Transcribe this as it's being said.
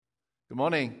Good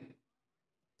morning.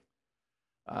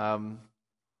 Um,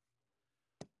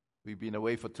 we've been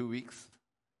away for 2 weeks,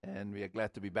 and we are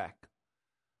glad to be back.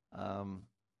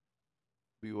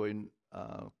 We were in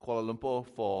Kuala Lumpur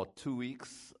for 2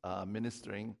 weeks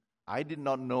ministering. I did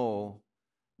not know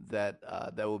that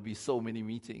there would be so many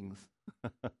meetings.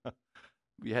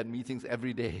 We had meetings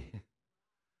every day,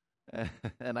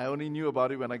 and I only knew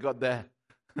about it when I got there.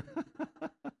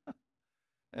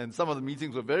 And some of the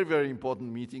meetings were very, very important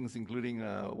meetings, including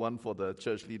one for the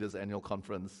church leaders' annual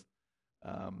conference.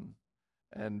 But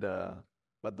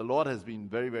the Lord has been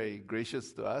very, very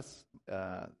gracious to us.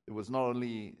 It was not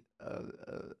only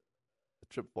a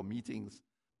trip for meetings,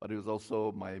 but it was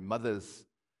also my mother's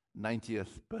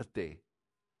 90th birthday.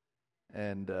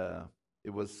 And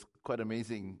it was quite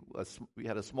amazing. We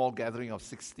had a small gathering of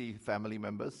 60 family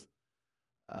members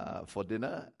for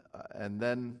dinner. And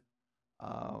then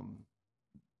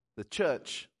the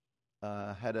church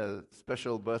had a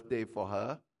special birthday for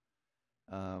her.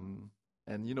 And,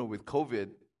 with COVID,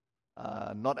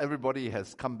 not everybody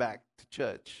has come back to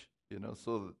church,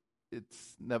 so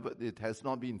it has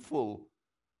not been full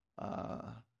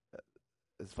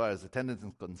as far as attendance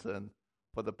is concerned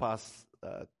for the past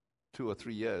 2 or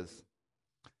 3 years.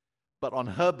 But on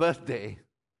her birthday,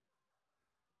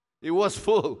 it was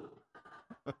full.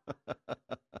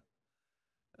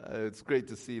 It's great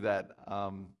to see that.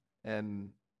 And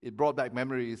it brought back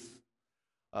memories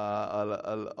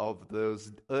of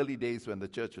those early days when the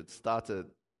church had started.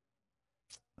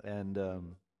 And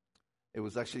it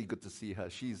was actually good to see her.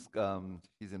 She's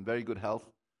in very good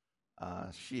health.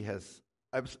 She has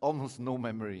almost no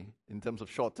memory in terms of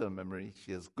short-term memory.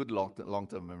 She has good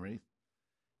long-term memory.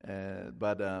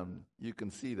 But you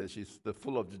can see that she's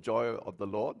full of the joy of the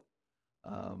Lord.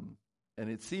 And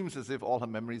it seems as if all her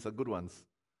memories are good ones.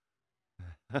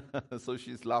 So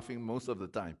she's laughing most of the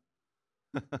time.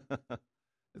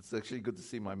 It's actually good to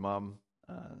see my mom,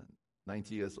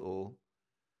 90 years old.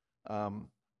 I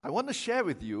want to share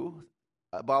with you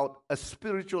about a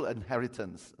spiritual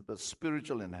inheritance. The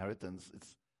spiritual inheritance.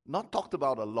 It's not talked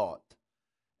about a lot.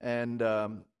 And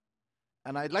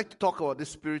I'd like to talk about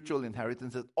this spiritual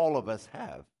inheritance that all of us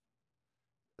have.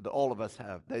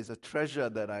 There's a treasure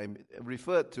that I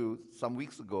referred to some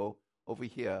weeks ago over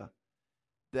here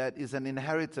that is an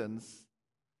inheritance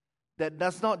that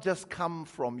does not just come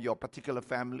from your particular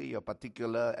family, your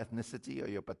particular ethnicity, or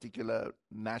your particular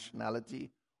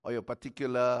nationality, or your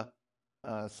particular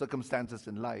circumstances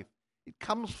in life. It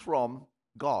comes from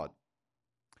God.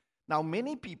 Now,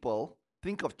 many people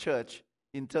think of church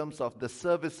in terms of the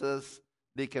services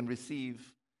they can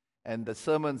receive and the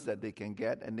sermons that they can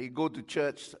get. And they go to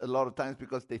church a lot of times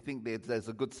because they think there's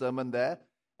a good sermon there.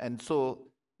 And so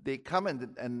they come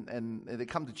and they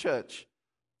come to church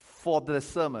for the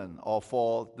sermon or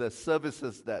for the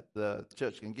services that the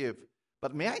church can give.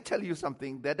 But may I tell you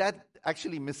something, that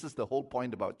actually misses the whole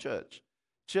point about church.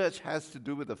 Church has to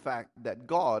do with the fact that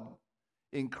God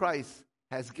in Christ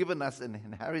has given us an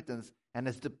inheritance and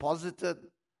has deposited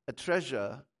a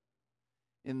treasure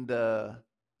in the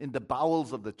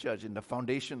bowels of the church, in the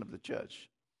foundation of the church.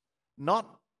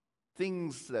 Not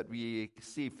things that we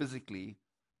see physically,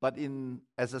 but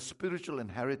as a spiritual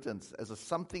inheritance, as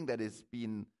something that is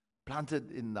being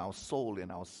planted in our soul, in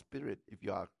our spirit, if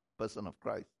you are a person of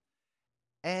Christ.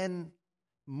 And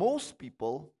most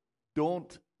people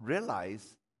don't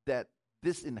realize that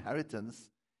this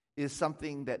inheritance is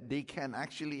something that they can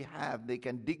actually have, they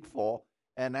can dig for,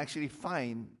 and actually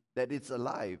find that it's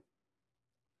alive.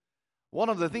 One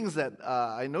of the things that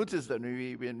I noticed that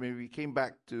when we came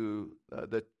back to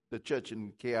the church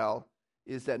in KL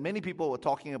is that many people were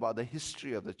talking about the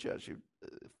history of the church.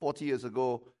 40 years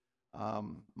ago,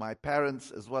 my parents,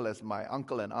 as well as my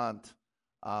uncle and aunt,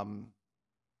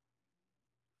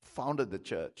 founded the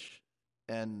church.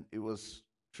 And it was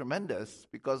tremendous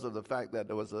because of the fact that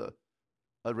there was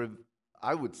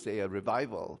I would say a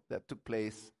revival that took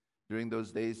place during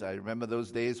those days. I remember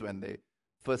those days when they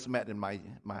first met in my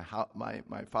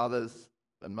father's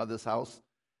and mother's house.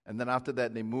 And then after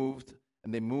that, they moved,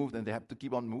 and they have to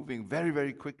keep on moving very,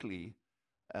 very quickly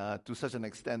to such an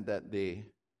extent that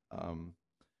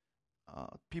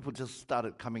people just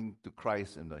started coming to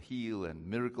Christ and heal, and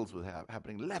miracles were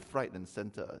happening left, right, and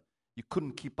center. You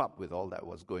couldn't keep up with all that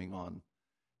was going on.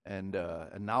 And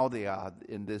now they are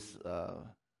in this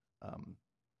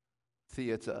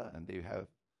theater, and they have,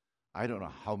 I don't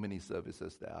know how many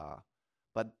services there are,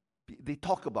 but they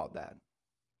talk about that.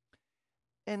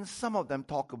 And some of them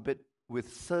talk a bit with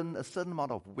a certain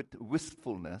amount of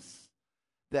wistfulness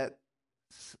that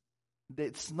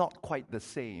it's not quite the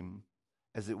same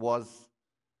as it was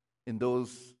in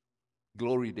those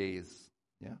glory days.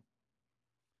 Yeah.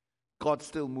 God's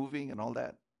still moving and all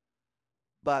that.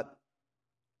 But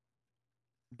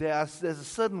there's a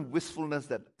certain wistfulness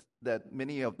that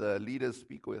many of the leaders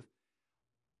speak with,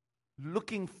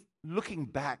 looking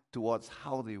back towards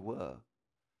how they were,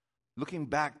 looking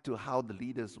back to how the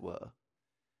leaders were,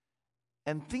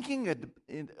 and thinking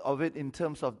of it in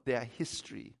terms of their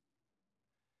history.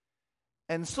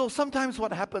 And so sometimes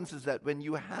what happens is that when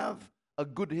you have a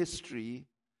good history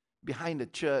behind a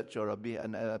church or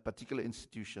a particular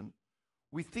institution,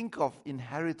 we think of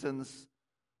inheritance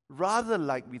rather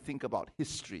like we think about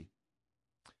history.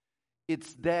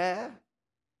 It's there,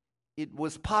 it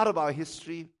was part of our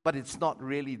history, but it's not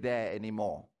really there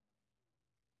anymore.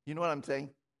 You know what I'm saying?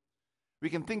 We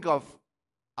can think of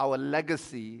our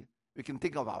legacy, we can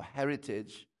think of our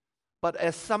heritage, but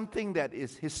as something that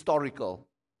is historical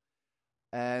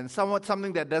and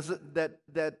something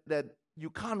that you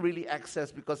can't really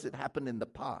access because it happened in the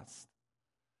past.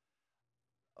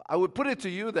 I would put it to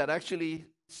you that actually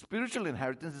spiritual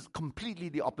inheritance is completely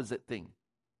the opposite thing.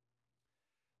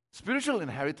 Spiritual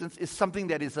inheritance is something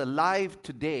that is alive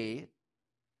today,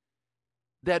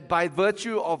 that by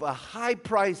virtue of a high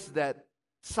price that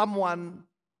someone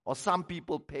or some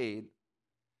people paid,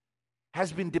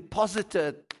 has been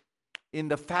deposited in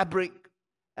the fabric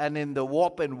and in the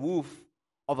warp and woof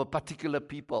of a particular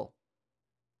people.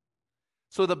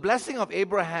 So the blessing of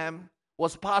Abraham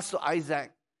was passed to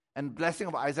Isaac, and blessing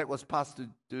of Isaac was passed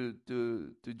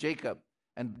to Jacob,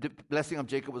 and the blessing of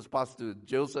Jacob was passed to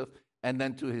Joseph, and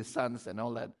then to his sons and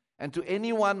all that, and to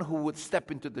anyone who would step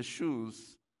into the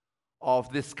shoes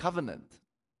of this covenant.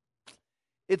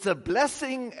 It's a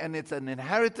blessing and it's an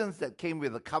inheritance that came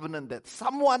with a covenant that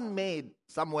someone made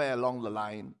somewhere along the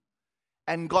line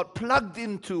and got plugged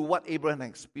into what Abraham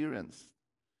experienced.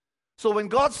 So when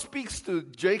God speaks to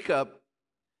Jacob,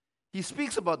 he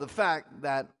speaks about the fact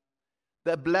that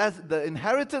the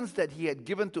inheritance that he had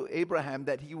given to Abraham,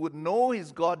 that he would know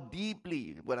his God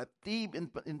deeply, with a deep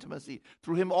intimacy.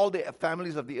 Through him, all the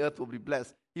families of the earth will be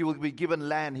blessed. He will be given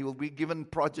land. He will be given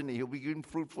progeny. He will be given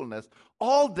fruitfulness.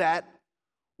 All that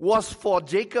was for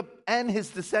Jacob and his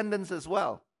descendants as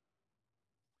well.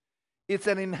 It's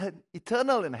an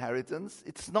eternal inheritance.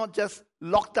 It's not just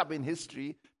locked up in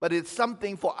history, but it's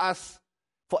something for us,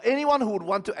 for anyone who would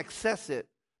want to access it,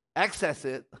 access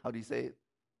it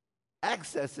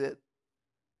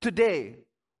today,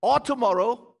 or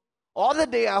tomorrow, or the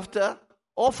day after,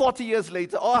 or 40 years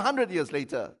later, or 100 years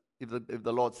later, if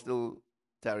the Lord still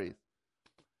tarries.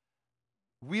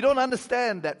 We don't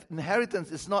understand that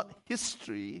inheritance is not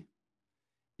history,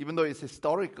 even though it's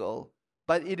historical,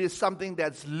 but it is something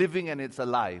that's living and it's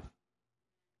alive.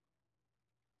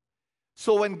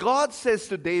 So when God says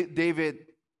to David,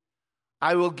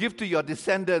 I will give to your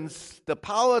descendants the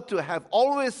power to have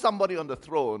always somebody on the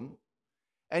throne,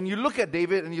 and you look at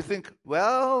David and you think,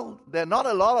 well, there are not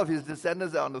a lot of his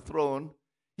descendants that are on the throne.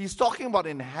 He's talking about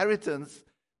inheritance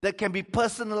that can be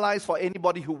personalized for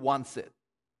anybody who wants it.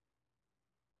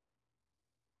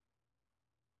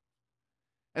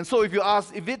 And so if you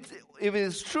ask, if it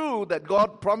is true that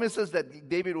God promises that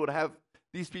David would have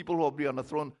these people who will be on the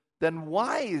throne, then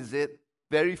why is it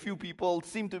very few people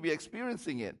seem to be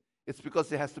experiencing it? It's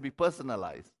because it has to be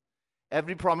personalized.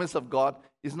 Every promise of God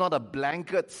is not a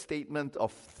blanket statement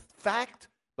of fact,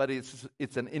 but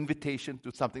it's an invitation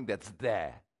to something that's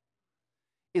there.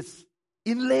 It's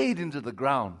inlaid into the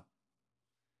ground.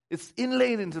 It's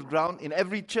inlaid into the ground in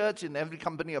every church, in every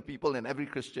company of people, in every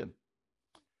Christian.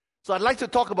 So I'd like to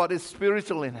talk about this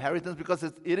spiritual inheritance because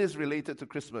it is related to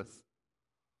Christmas.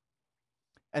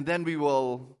 And then we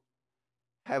will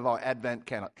have our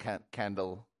Advent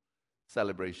candle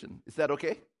celebration. Is that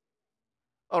okay?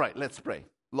 All right, let's pray.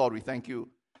 Lord, we thank you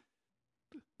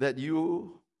that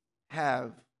you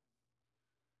have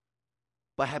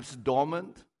perhaps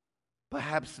dormant,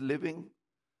 perhaps living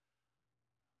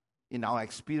in our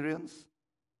experience,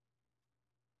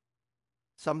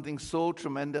 something so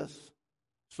tremendous,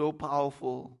 so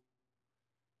powerful,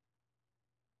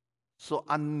 so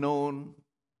unknown,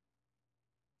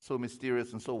 so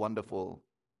mysterious and so wonderful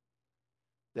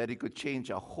that it could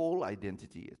change our whole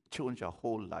identity, change our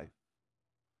whole life.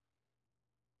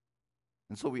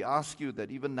 And so we ask you that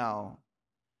even now,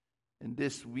 in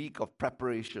this week of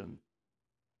preparation,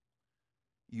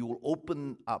 you will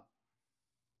open up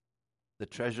the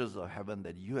treasures of heaven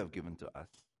that you have given to us.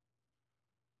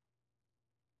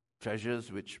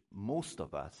 Treasures which most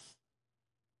of us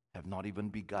have not even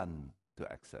begun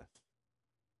to access,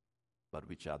 but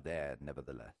which are there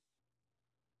nevertheless.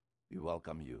 We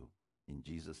welcome you in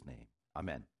Jesus' name.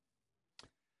 Amen.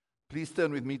 Please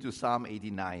turn with me to Psalm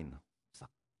 89.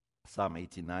 Psalm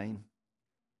 89.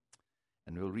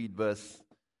 And we'll read verse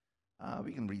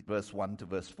We can read verse 1 to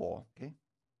verse 4. Okay,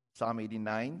 Psalm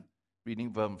 89,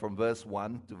 reading from verse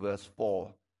 1 to verse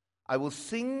 4. I will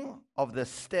sing of the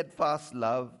steadfast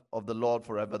love of the Lord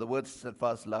forever. The word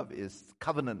steadfast love is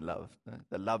covenant love,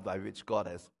 the love by which God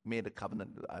has made a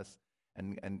covenant with us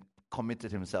and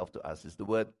committed himself to us. Is the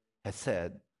word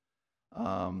hesed.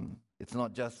 It's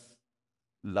not just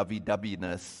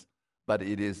lovey-doveyness, but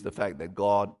it is the fact that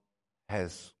God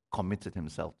has committed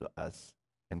himself to us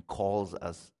and calls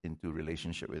us into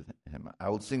relationship with him. I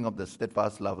will sing of the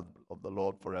steadfast love of the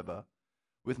Lord forever.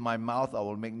 With my mouth I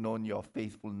will make known your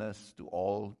faithfulness to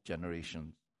all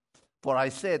generations. For I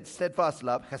said, steadfast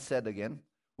love, hesed again,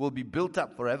 will be built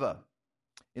up forever.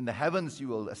 In the heavens you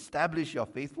will establish your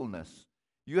faithfulness.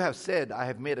 You have said, I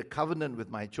have made a covenant with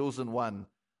my chosen one.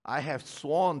 I have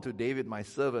sworn to David my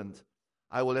servant,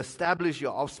 I will establish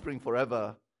your offspring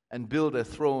forever and build a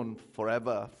throne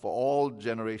forever for all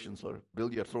generations, or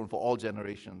build your throne for all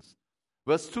generations.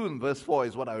 Verse 2 and verse 4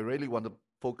 is what I really want to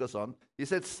focus on. He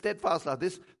said, steadfast love,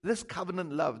 this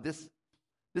covenant love, this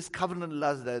covenant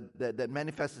love that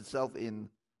manifests itself in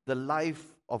the life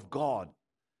of God,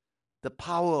 the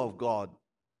power of God,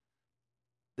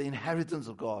 the inheritance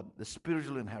of God, the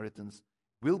spiritual inheritance,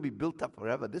 will be built up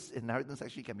forever. This inheritance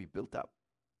actually can be built up.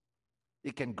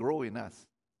 It can grow in us.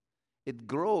 It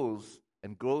grows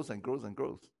and grows and grows and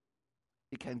grows.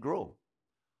 It can grow.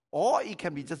 Or it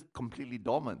can be just completely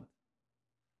dormant.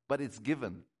 But it's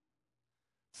given.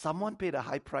 Someone paid a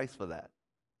high price for that.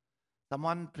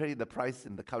 Someone paid the price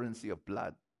in the currency of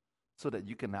blood so that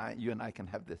you and I can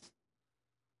have this.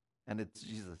 And it's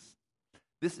Jesus.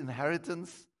 This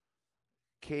inheritance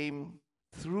came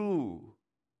through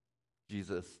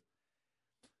Jesus.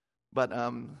 But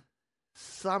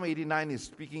Psalm 89 is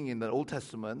speaking in the Old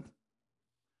Testament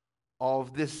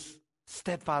of this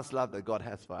steadfast love that God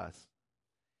has for us.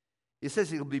 It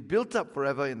says it will be built up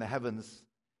forever in the heavens,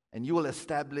 and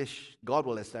God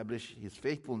will establish his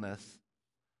faithfulness.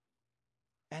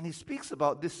 And he speaks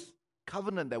about this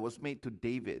covenant that was made to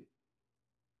David.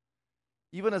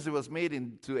 Even as it was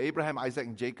made to Abraham, Isaac,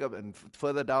 and Jacob, and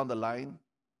further down the line,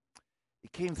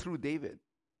 it came through David.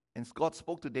 And God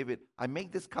spoke to David, I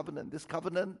make this covenant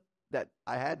that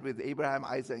I had with Abraham,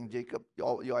 Isaac, and Jacob,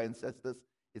 your ancestors,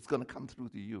 it's going to come through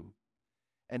to you.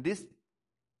 And this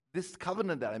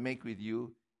covenant that I make with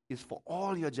you is for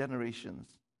all your generations.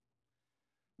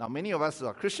 Now, many of us who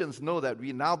are Christians know that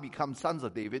we now become sons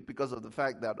of David because of the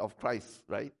fact that of Christ,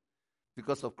 right?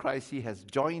 Because of Christ, he has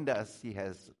joined us. He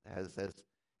has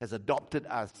adopted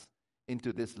us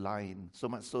into this line, so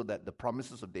much so that the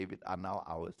promises of David are now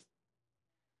ours.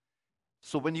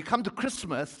 So when you come to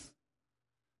Christmas,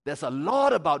 there's a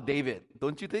lot about David,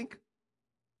 don't you think?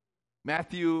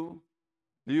 Matthew,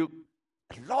 Luke,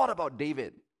 a lot about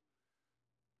David.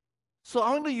 So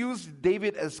I want to use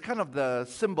David as kind of the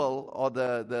symbol or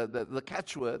the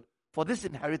catchword for this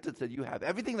inheritance that you have.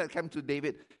 Everything that came to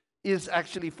David is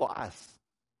actually for us,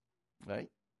 right?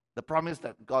 The promise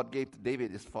that God gave to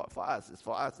David is for us. It's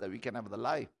for us that we can have the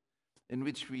life in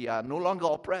which we are no longer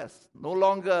oppressed, no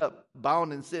longer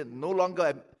bound in sin, no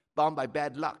longer bound by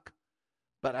bad luck,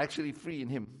 but actually free in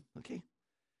him, okay?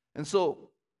 And so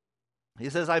he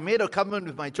says, I made a covenant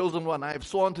with my chosen one. I have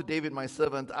sworn to David, my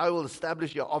servant, I will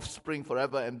establish your offspring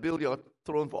forever and build your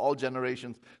throne for all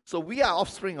generations. So we are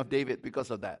offspring of David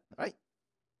because of that, right?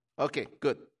 Okay,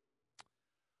 good.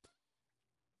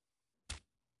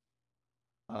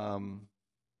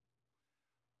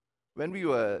 When we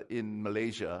were in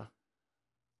Malaysia,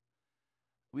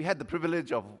 we had the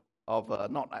privilege of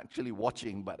not actually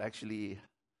watching, but actually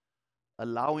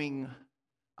allowing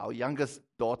our youngest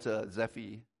daughter,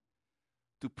 Zephy,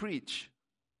 to preach,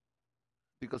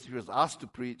 because he was asked to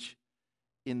preach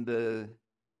in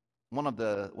one of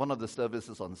the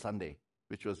services on Sunday,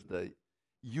 which was the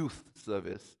youth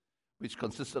service, which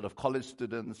consisted of college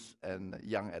students and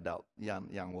young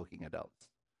working adults.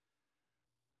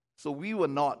 So we were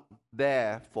not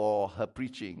there for her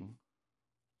preaching.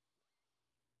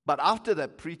 But after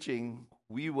that preaching,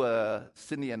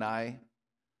 Cindy and I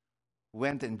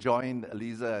went and joined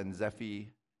Eliza and Zephy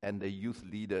and the youth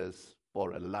leaders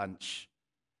for a lunch.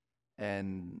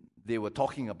 And they were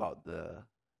talking about the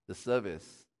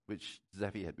service which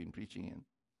Zephy had been preaching in.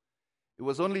 It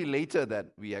was only later that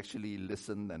we actually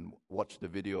listened and watched the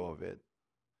video of it.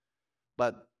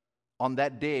 But on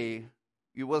that day,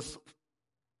 it was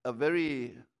a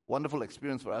very wonderful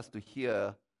experience for us to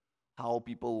hear how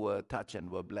people were touched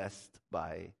and were blessed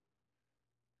by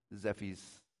Zephy's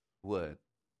word.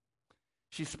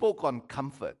 She spoke on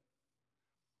comfort.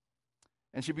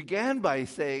 And she began by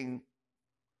saying,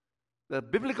 the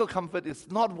biblical comfort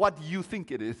is not what you think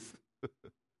it is.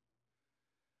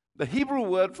 The Hebrew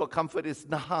word for comfort is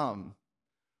naham,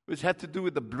 which had to do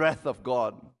with the breath of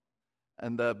God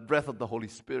and the breath of the Holy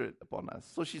Spirit upon us.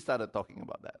 So she started talking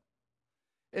about that.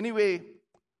 Anyway,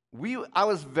 I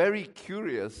was very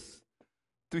curious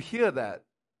to hear that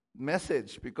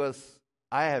message because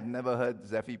I have never heard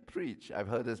Zephy preach. I've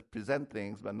heard us present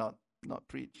things, but not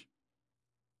preach.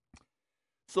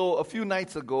 So a few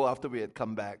nights ago, after we had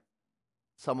come back,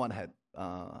 someone had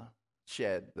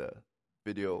shared the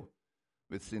video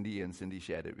with Cindy, and Cindy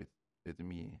shared it with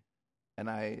me. And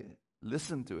I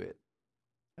listened to it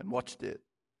and watched it.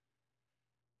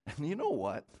 And you know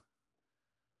what?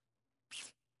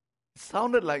 It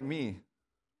sounded like me.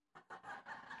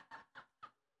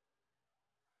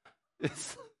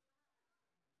 It's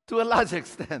to a large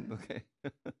extent, okay?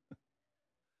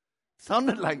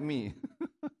 Sounded like me.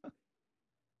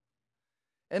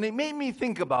 And it made me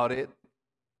think about it.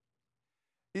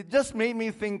 It just made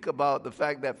me think about the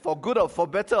fact that for good or for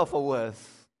better or for worse,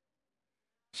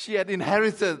 she had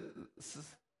inherited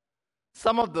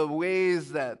some of the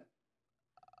ways that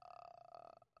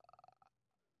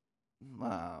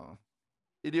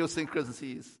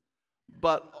idiosyncrasies,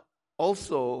 but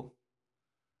also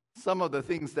some of the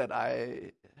things that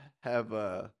I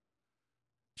have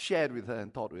shared with her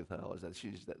and taught with her, or that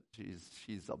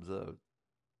she's observed.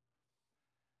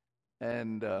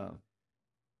 And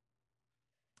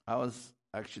I was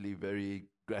actually very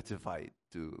gratified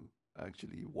to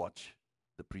actually watch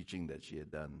the preaching that she had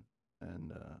done,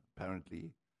 and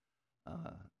apparently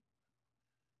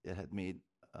it had made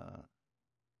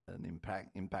an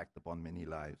impact upon many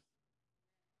lives.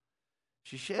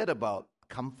 She shared about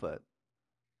comfort,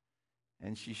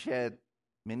 and she shared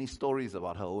many stories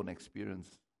about her own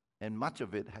experience, and much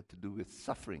of it had to do with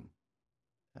suffering,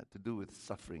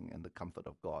 and the comfort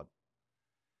of God.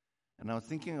 And I was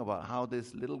thinking about how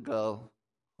this little girl,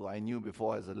 who I knew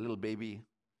before as a little baby,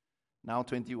 now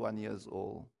 21 years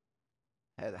old,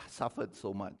 had suffered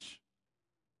so much.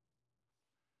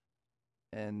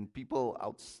 And people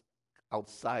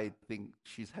outside think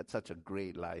she's had such a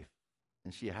great life,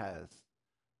 and she has,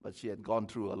 but she had gone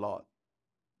through a lot.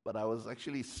 But I was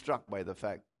actually struck by the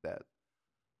fact that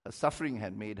her suffering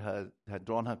had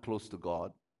drawn her close to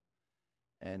God,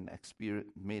 and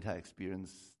made her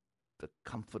experience the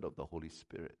comfort of the Holy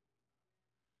Spirit.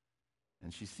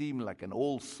 And she seemed like an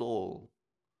old soul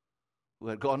who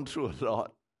had gone through a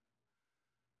lot,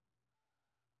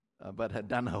 but had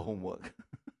done her homework.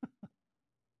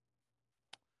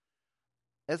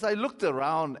 As I looked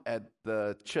around at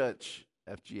the church,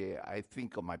 FGA, I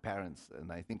think of my parents,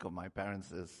 and I think of my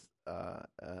parents as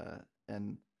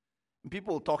and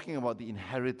people talking about the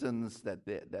inheritance that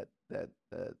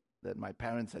my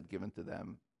parents had given to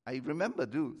them. I remember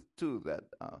too that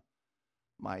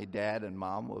my dad and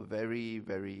mom were very,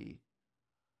 very.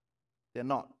 They're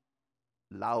not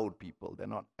loud people. They're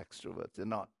not extroverts. They're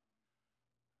not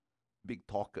big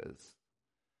talkers,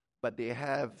 but they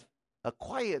have a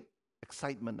quiet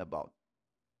excitement about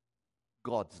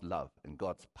God's love and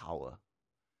God's power.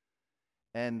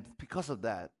 And because of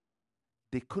that,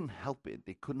 they couldn't help it.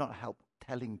 They could not help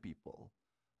telling people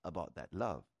about that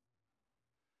love.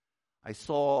 I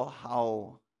saw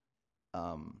how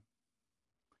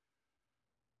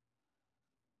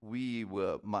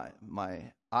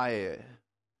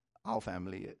our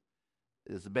family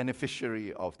is a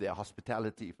beneficiary of their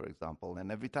hospitality, for example.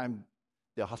 And every time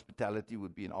their hospitality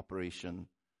would be in operation,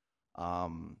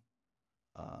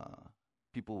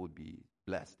 people would be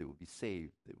blessed, they would be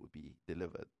saved, they would be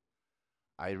delivered.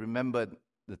 I remembered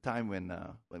the time when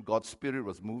God's Spirit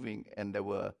was moving, and there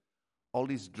were all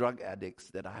these drug addicts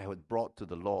that I had brought to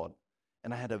the Lord.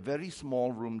 And I had a very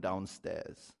small room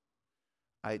downstairs.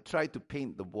 I tried to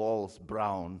paint the walls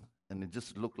brown, and it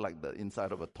just looked like the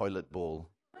inside of a toilet bowl.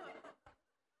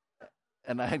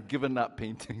 And I had given up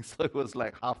painting, so it was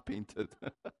like half painted.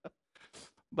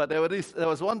 But there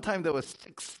was one time there were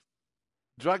 6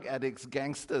 drug addicts,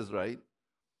 gangsters, right,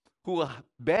 who were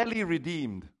barely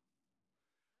redeemed,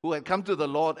 who had come to the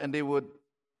Lord, and they would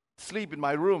sleep in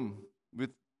my room with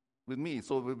me.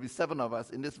 So it would be 7 of us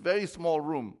in this very small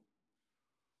room,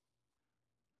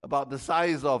 about the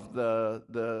size of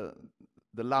the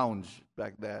lounge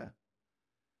back there.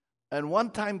 And one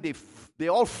time they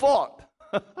all fought,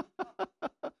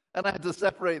 and I had to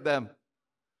separate them.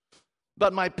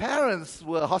 But my parents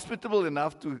were hospitable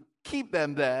enough to keep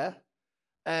them there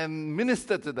and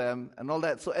minister to them and all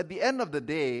that. So at the end of the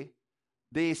day,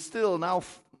 they still now,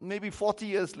 maybe 40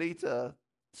 years later,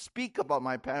 speak about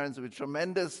my parents with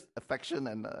tremendous affection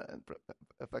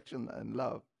and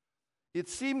love. It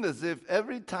seemed as if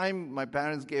every time my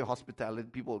parents gave hospitality,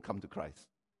 people would come to Christ.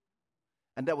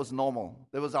 And that was normal.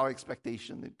 That was our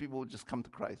expectation, that people would just come to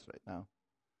Christ right now.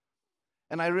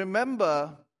 And I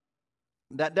remember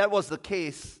that was the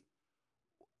case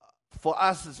for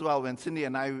us as well. When Cindy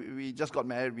and I, we just got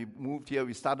married, we moved here,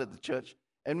 we started the church,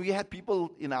 and we had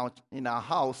people in our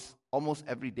house almost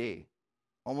every day.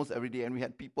 And we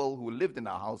had people who lived in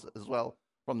our house as well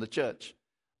from the church.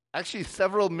 Actually,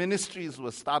 several ministries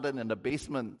were started in the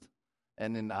basement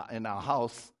and in our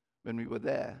house when we were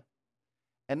there.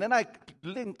 And then I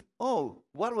linked,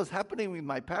 what was happening with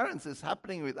my parents is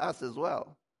happening with us as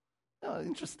well. Oh,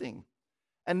 interesting.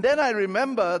 And then I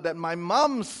remember that my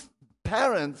mom's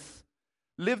parents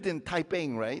lived in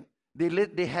Taipei, right?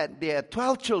 They had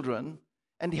 12 children,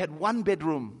 and they had one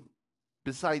bedroom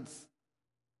besides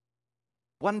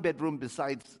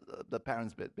the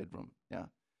parents' bedroom. Yeah.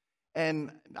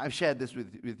 And I've shared this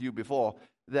with you before,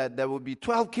 that there would be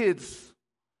 12 kids.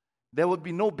 There would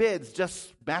be no beds,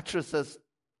 just mattresses,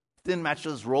 thin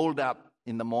mattresses rolled up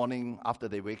in the morning after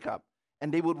they wake up.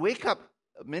 And they would wake up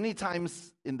many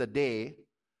times in the day,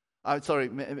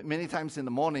 many times in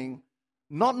the morning,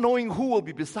 not knowing who will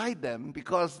be beside them,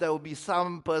 because there will be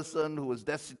some person who was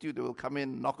destitute who will come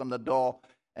in, knock on the door,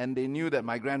 and they knew that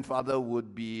my grandfather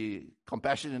would be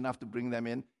compassionate enough to bring them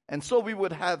in. And so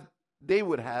they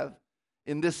would have,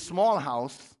 in this small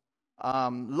house,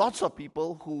 lots of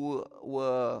people who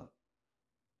were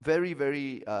very,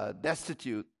 very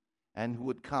destitute, and who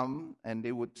would come and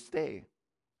they would stay.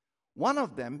 One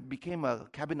of them became a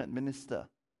cabinet minister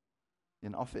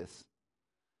in office.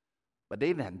 But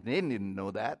they didn't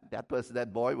know that.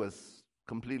 That boy was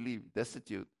completely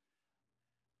destitute.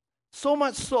 So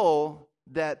much so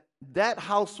that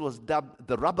house was dubbed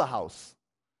the rubber house,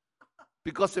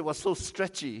 because it was so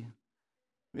stretchy.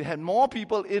 We had more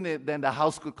people in it than the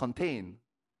house could contain.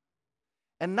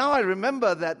 And now I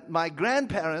remember that my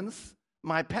grandparents,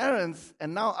 my parents,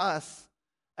 and now us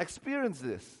experienced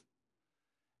this.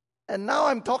 And now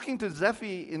I'm talking to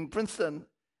Zephy in Princeton,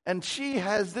 and she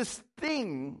has this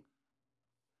thing.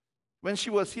 When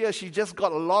she was here, she just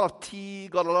got a lot of tea,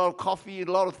 got a lot of coffee, a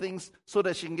lot of things, so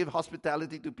that she can give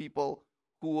hospitality to people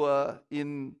who were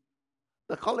in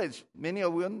the college. Many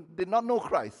of them did not know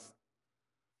Christ.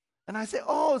 And I said,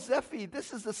 Zephy,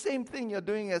 this is the same thing you're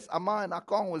doing as Amma and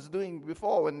Akong was doing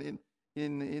before when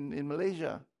in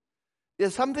Malaysia.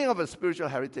 There's something of a spiritual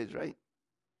heritage, right?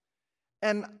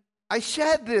 And I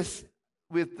shared this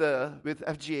with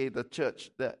FGA, the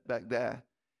church back there.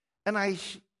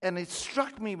 And it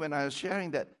struck me when I was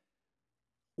sharing that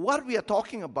what we are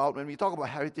talking about when we talk about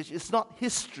heritage is not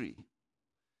history.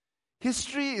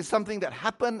 History is something that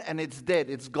happened and it's dead,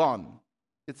 it's gone.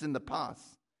 It's in the past.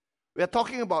 We are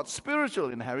talking about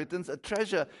spiritual inheritance, a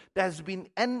treasure that has been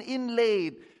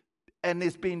inlaid and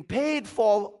is being paid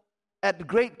for at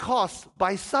great cost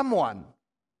by someone.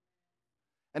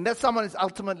 And that someone is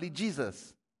ultimately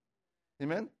Jesus.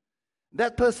 Amen?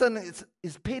 That person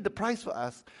is paid the price for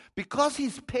us. Because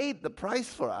he's paid the price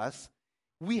for us,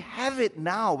 we have it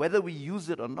now, whether we use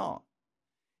it or not.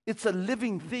 It's a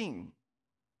living thing.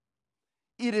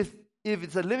 If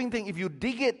it's a living thing, if you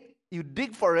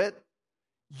dig for it,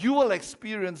 you will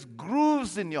experience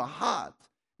grooves in your heart,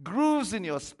 grooves in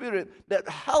your spirit that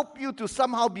help you to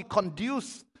somehow be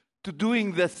conducive to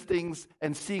doing these things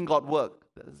and seeing God work.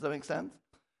 Does that make sense?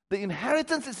 The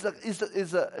inheritance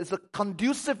is a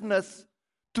conduciveness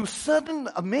to certain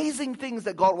amazing things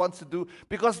that God wants to do,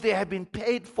 because they have been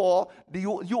paid for.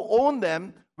 You own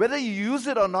them. Whether you use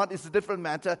it or not is a different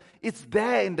matter. It's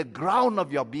there in the ground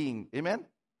of your being. Amen?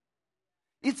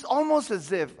 It's almost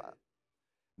as if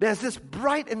there's this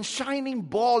bright and shining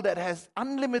ball that has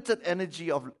unlimited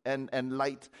energy and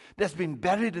light that's been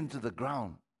buried into the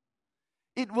ground.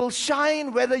 It will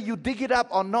shine whether you dig it up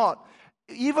or not.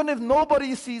 Even if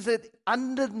nobody sees it,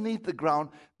 underneath the ground,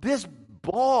 this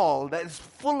ball that is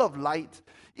full of light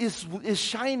is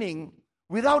shining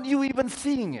without you even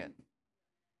seeing it.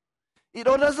 It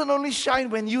doesn't only shine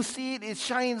when you see it, it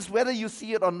shines whether you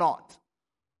see it or not.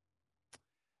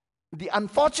 The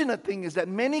unfortunate thing is that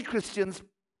many Christians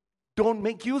don't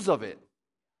make use of it.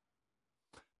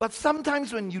 But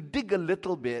sometimes when you dig a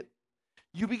little bit,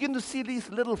 you begin to see these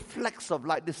little flecks of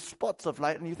light, these spots of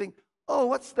light, and you think,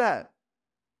 what's that?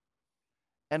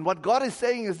 And what God is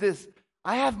saying is this: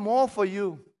 I have more for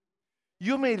you.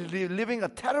 You may be living a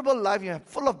terrible life, you're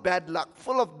full of bad luck,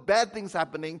 full of bad things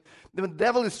happening. The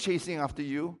devil is chasing after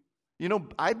you.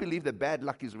 I believe that bad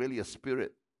luck is really a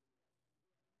spirit.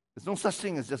 There's no such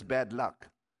thing as just bad luck.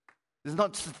 It's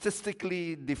not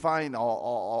statistically defined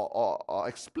or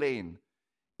explained.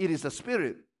 It is a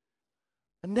spirit.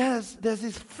 And there's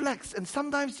this flex. And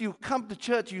sometimes you come to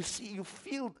church, you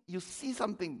see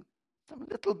something Some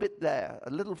little bit there, a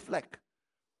little fleck.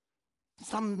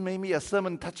 Maybe a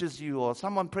sermon touches you or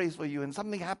someone prays for you and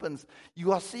something happens.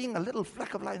 You are seeing a little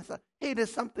fleck of light and say, hey,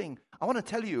 there's something. I want to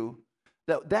tell you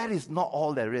that is not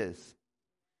all there is.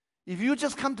 If you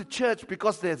just come to church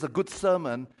because there's a good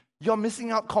sermon, you're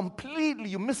missing out completely.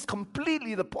 You miss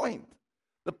completely the point.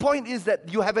 The point is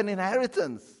that you have an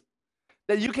inheritance,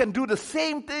 that you can do the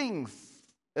same things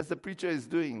as the preacher is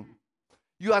doing.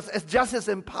 You are just as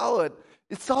empowered.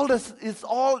 It's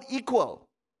all equal.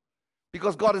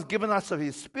 Because God has given us of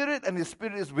His Spirit, and His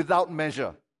Spirit is without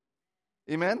measure.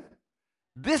 Amen?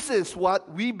 This is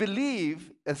what we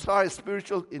believe as far as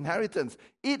spiritual inheritance.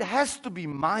 It has to be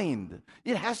mined.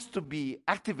 It has to be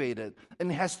activated,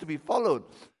 and it has to be followed.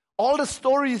 All the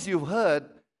stories you've heard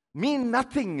mean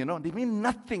nothing, They mean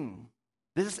nothing.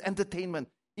 This is entertainment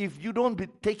if you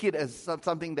don't take it as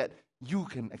something that you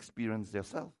can experience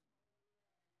yourself.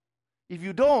 If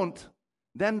you don't,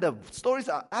 then the stories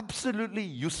are absolutely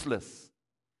useless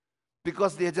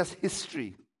because they're just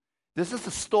history. This is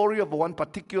the story of one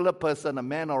particular person, a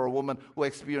man or a woman who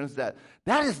experienced that.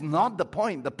 That is not the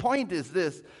point. The point is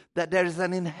this, that there is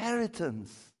an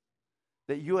inheritance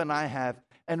that you and I have,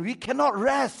 and we cannot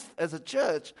rest as a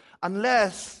church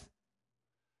unless,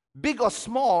 big or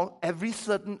small, every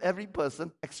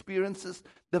person experiences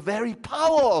the very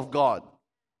power of God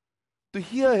to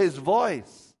hear His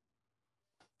voice,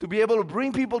 to be able to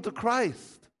bring people to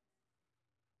Christ.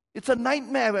 It's a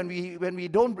nightmare when we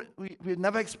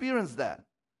never experience that.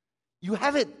 You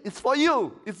have it. It's for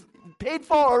you. It's paid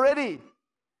for already.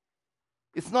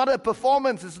 It's not a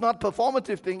performance. It's not a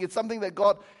performative thing. It's something that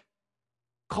God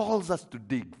calls us to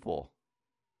dig for.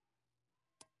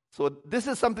 So this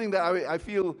is something that I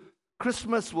feel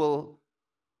Christmas will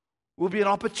be an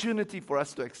opportunity for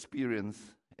us to experience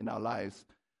in our lives.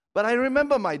 But I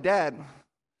remember my dad.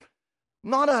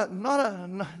 Nobody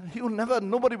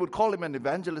would call him an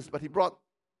evangelist, but he brought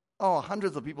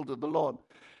hundreds of people to the Lord.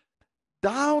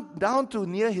 Down to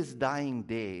near his dying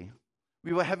day,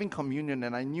 we were having communion,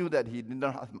 and I knew that he did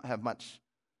not have much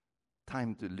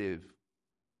time to live.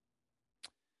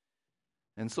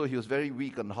 And so he was very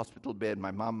weak on the hospital bed.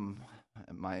 My mom,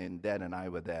 my dad, and I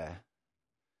were there.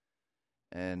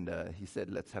 And he said,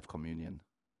 let's have communion.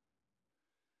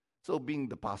 So being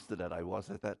the pastor that I was,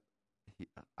 I thought,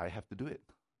 I have to do it.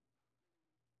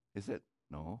 He said,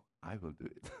 no, I will do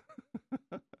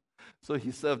it. So he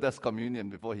served us communion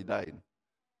before he died.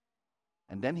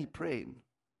 And then he prayed.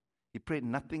 He prayed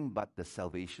nothing but the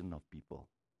salvation of people,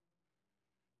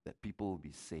 that people will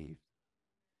be saved.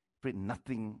 He prayed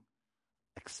nothing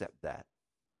except that.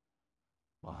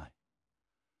 Why?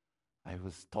 I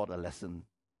was taught a lesson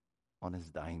on his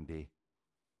dying day.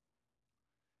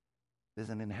 There's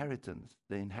an inheritance.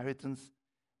 The inheritance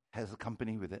has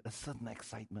accompanied with it a certain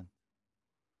excitement.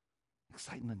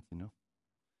 Excitement,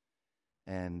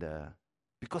 And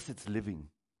because it's living.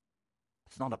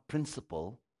 It's not a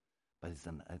principle, but it's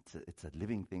a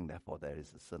living thing. Therefore, there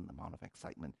is a certain amount of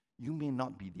excitement. You may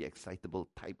not be the excitable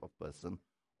type of person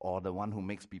or the one who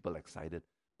makes people excited,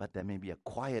 but there may be a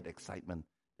quiet excitement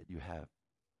that you have.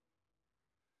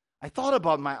 I thought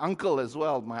about my uncle as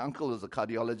well. My uncle is a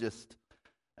cardiologist,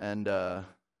 and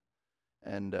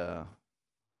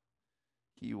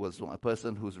he was a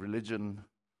person whose religion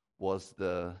was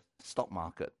the stock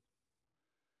market.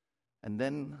 And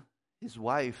then his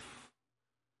wife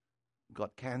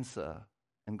got cancer,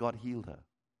 and God healed her.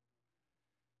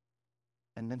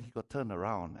 And then he got turned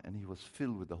around, and he was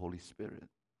filled with the Holy Spirit.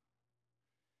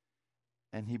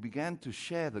 And he began to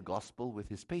share the gospel with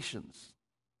his patients.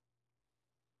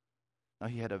 Now,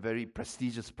 he had a very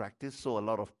prestigious practice, so a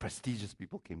lot of prestigious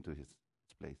people came to his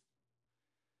place.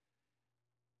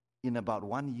 In about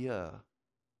 1 year,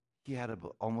 he had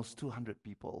almost 200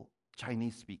 people,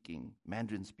 Chinese-speaking,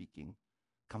 Mandarin-speaking,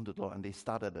 come to the Lord, and they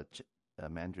started a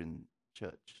Mandarin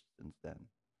church since then.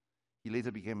 He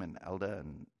later became an elder,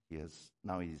 and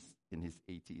now he's in his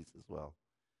 80s as well.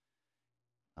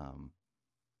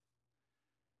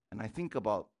 And I think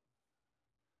about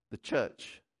the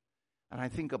church, and I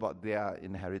think about their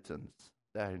inheritance.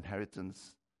 Their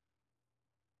inheritance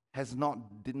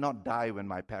did not die when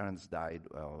my parents died.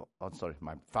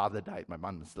 My father died. My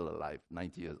mom was still alive,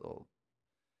 90 years old.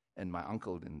 And my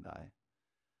uncle didn't die.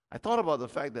 I thought about the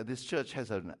fact that this church has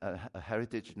a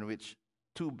heritage in which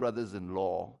 2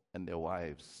 brothers-in-law and their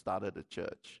wives started a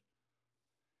church.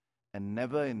 And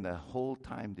never in the whole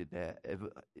time did there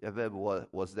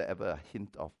was there ever a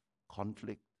hint of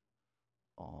conflict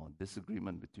or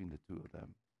disagreement between the 2 of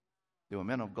them. They were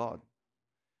men of God.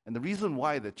 And the reason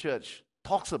why the church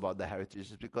talks about the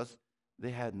heritage is because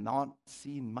they had not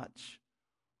seen much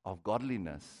of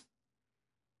godliness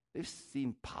They've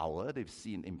seen power, they've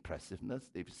seen impressiveness,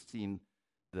 they've seen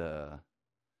the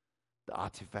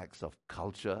artifacts of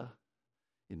culture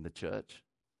in the church,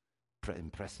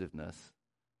 impressiveness,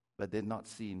 but they've not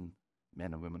seen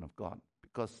men and women of God.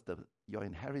 Because your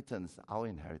inheritance, our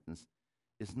inheritance,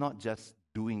 is not just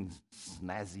doing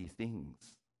snazzy things,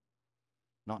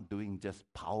 not doing just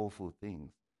powerful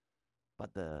things,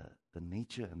 but the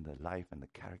nature and the life and the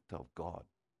character of God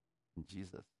in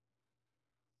Jesus.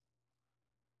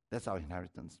 That's our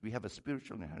inheritance. We have a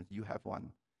spiritual inheritance. You have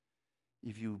one.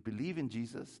 If you believe in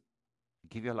Jesus,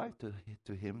 give your life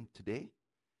to Him today,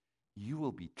 you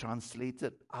will be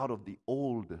translated out of the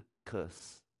old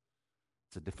curse.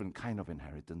 It's a different kind of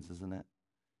inheritance, isn't it?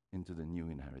 Into the new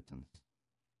inheritance.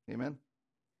 Amen?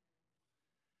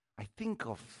 I think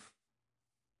of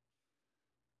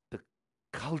the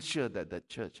culture that the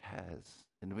church has,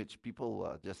 in which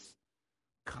people just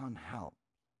can't help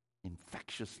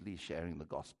infectiously sharing the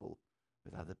gospel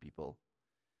with other people.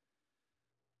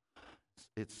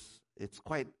 It's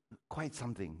quite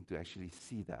something to actually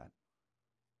see that.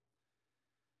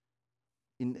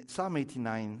 In Psalm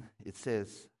 89, it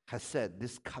has said,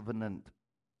 this covenant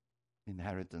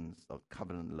inheritance of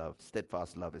covenant love,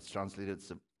 steadfast love, it's translated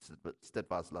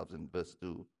steadfast love in verse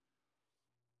 2,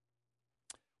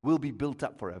 will be built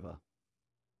up forever.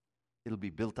 It'll be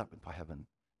built up for heaven.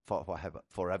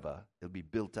 Forever. It'll be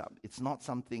built up. It's not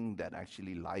something that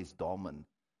actually lies dormant.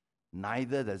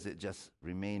 Neither does it just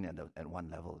remain at one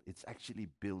level. It's actually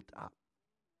built up.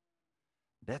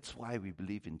 That's why we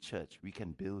believe in church. We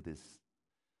can build this.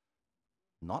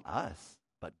 Not us,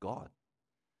 but God.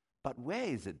 But where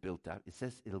is it built up? It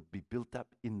says it'll be built up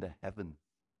in the heaven.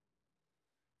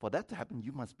 For that to happen,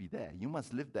 you must be there. You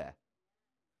must live there.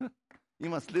 You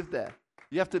must live there.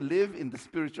 You have to live in the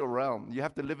spiritual realm. You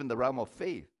have to live in the realm of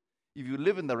faith. If you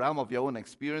live in the realm of your own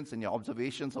experience and your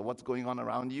observations of what's going on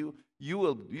around you,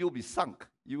 you'll be sunk.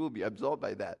 You will be absorbed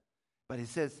by that. But it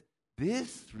says,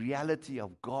 this reality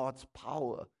of God's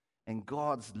power and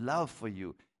God's love for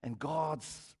you and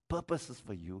God's purposes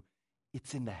for you,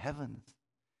 it's in the heavens.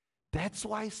 That's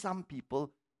why some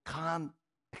people can't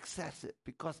access it,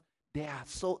 because they are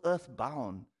so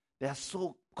earthbound. They are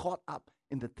so caught up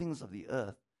in the things of the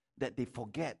earth that they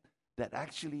forget that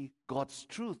actually God's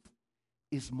truth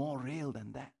is more real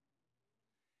than that.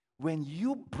 When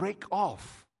you break out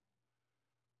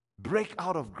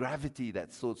of gravity,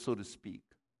 that's so to speak,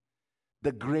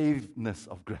 the graveness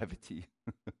of gravity.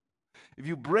 If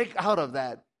you break out of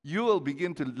that, you will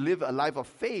begin to live a life of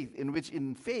faith, in which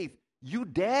in faith you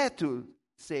dare to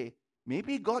say,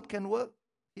 maybe God can work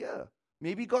here.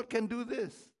 Maybe God can do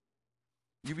this.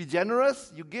 You be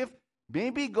generous, you give.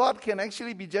 Maybe God can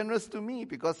actually be generous to me,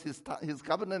 because His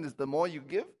covenant is the more you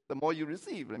give, the more you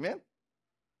receive. Amen?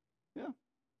 Yeah.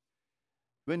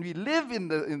 When we live in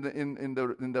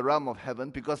the realm of heaven,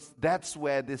 because that's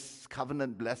where this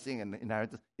covenant blessing and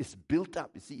inheritance is built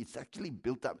up. You see, it's actually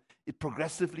built up. It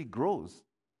progressively grows.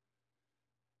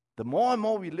 The more and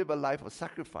more we live a life of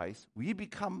sacrifice, we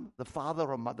become the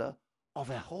father or mother of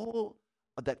a whole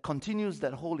that continues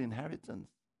that whole inheritance.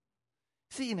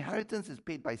 See, inheritance is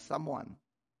paid by someone.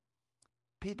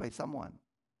 Paid by someone.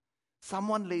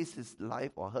 Someone lays his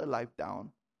life or her life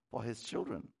down for his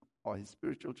children, or his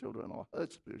spiritual children, or her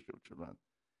spiritual children.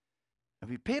 And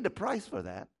we pay the price for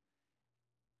that.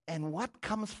 And what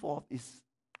comes forth is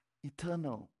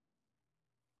eternal.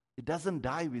 It doesn't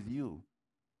die with you.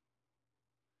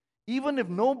 Even if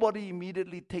nobody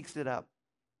immediately takes it up,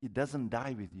 it doesn't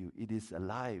die with you. It is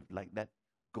alive, like that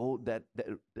gold, that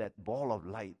ball of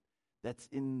light that's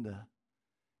in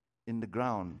the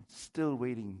ground, still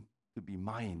waiting to be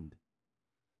mined,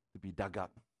 to be dug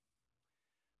up.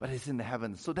 But it's in the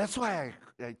heavens. So that's why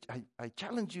I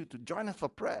challenge you to join us for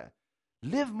prayer.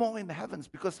 Live more in the heavens,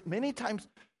 because many times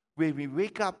when we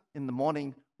wake up in the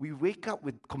morning, we wake up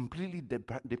with completely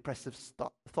depressive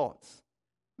thoughts.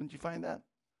 Don't you find that?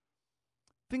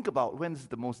 Think about when's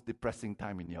the most depressing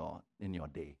time in your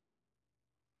day.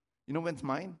 You know when's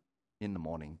mine? In the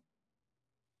morning.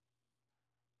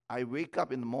 I wake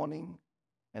up in the morning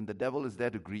and the devil is there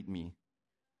to greet me.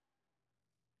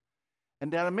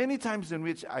 And there are many times in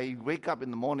which I wake up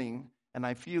in the morning and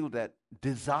I feel that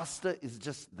disaster is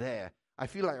just there. I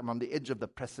feel like I'm on the edge of the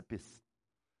precipice.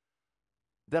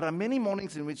 There are many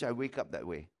mornings in which I wake up that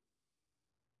way.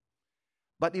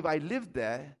 But if I live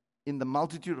there in the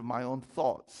multitude of my own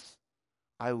thoughts,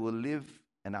 I will live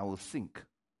and I will sink.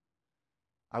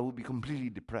 I will be completely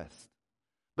depressed.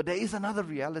 But there is another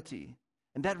reality,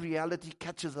 and that reality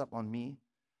catches up on me,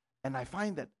 and I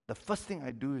find that the first thing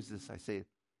I do is this: I say,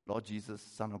 Lord Jesus,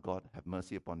 Son of God, have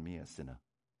mercy upon me, a sinner.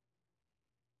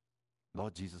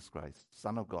 Lord Jesus Christ,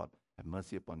 Son of God, have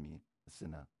mercy upon me, a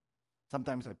sinner.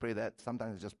 Sometimes I pray that.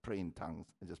 Sometimes I just pray in tongues.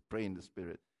 I just pray in the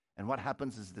Spirit. And what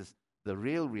happens is this, the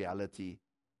real reality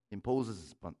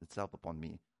imposes itself upon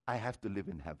me. I have to live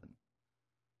in heaven.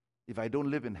 If I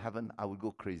don't live in heaven, I will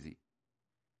go crazy.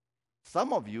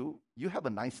 Some of you have a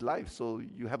nice life, so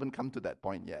you haven't come to that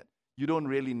point yet. You don't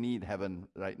really need heaven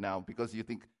right now because you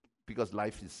think, because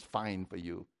life is fine for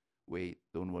you. Wait,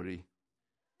 don't worry.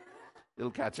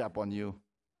 It'll catch up on you.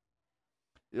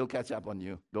 It'll catch up on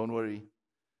you. Don't worry.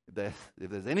 If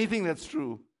there's anything that's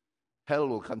true, hell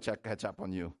will catch up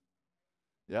on you.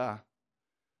 Yeah.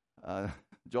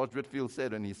 George Whitfield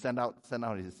said when he sent out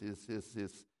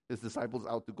his disciples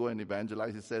out to go and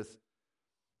evangelize, he says,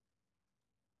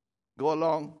 go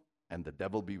along and the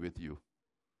devil be with you.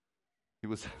 He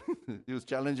was he was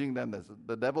challenging them that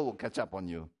the devil will catch up on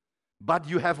you. But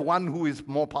you have one who is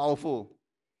more powerful.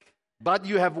 But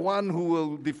you have one who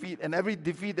will defeat, and every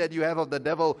defeat that you have of the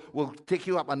devil will take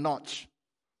you up a notch.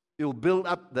 It will build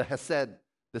up the hesed,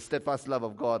 the steadfast love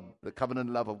of God, the covenant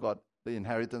love of God, the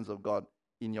inheritance of God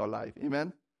in your life.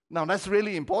 Amen? Now that's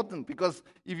really important, because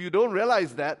if you don't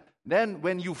realize that, then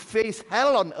when you face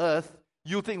hell on earth,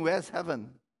 you think, where's heaven?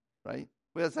 Right?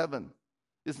 Where's heaven?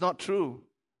 It's not true.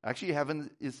 Actually, heaven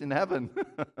is in heaven.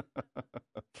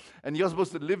 And you're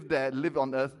supposed to live there, live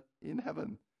on earth in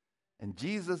heaven. And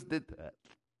Jesus did that.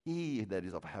 He that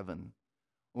is of heaven,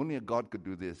 only a God could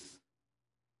do this,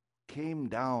 came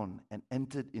down and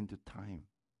entered into time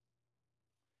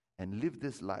and lived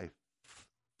this life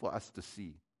for us to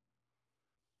see.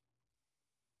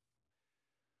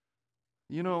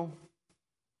 You know,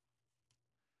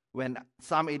 when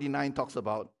Psalm 89 talks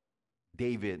about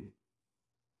David,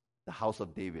 the house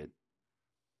of David,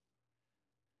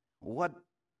 what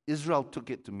Israel took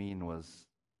it to mean was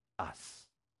us.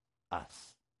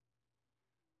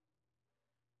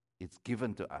 It's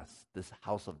given to us, this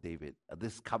house of David,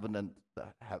 this covenant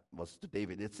that was to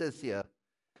David. It says here,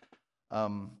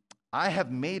 I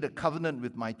have made a covenant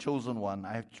with my chosen one.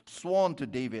 I have sworn to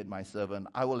David, my servant,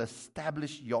 I will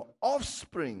establish your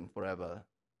offspring forever.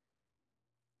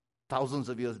 Thousands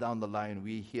of years down the line,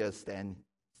 we here stand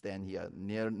here,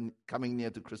 coming near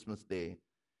to Christmas Day,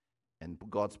 and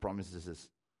God's promises is,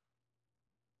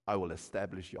 I will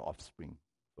establish your offspring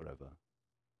forever.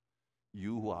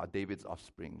 You who are David's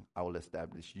offspring, I will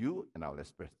establish you, and I will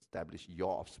establish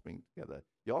your offspring together.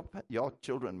 Your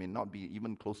children may not be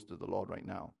even close to the Lord right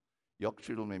now. Your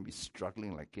children may be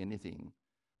struggling like anything.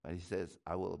 But he says,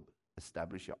 I will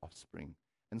establish your offspring.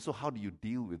 And so how do you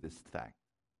deal with this fact?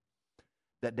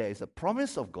 That there is a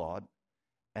promise of God,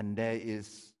 and there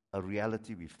is a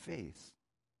reality we face.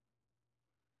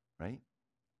 Right?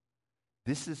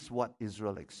 This is what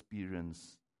Israel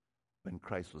experienced when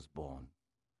Christ was born.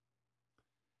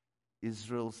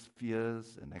 Israel's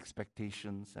fears and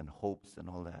expectations and hopes and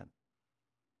all that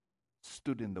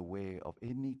stood in the way of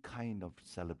any kind of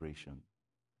celebration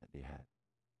that they had.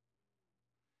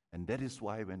 And that is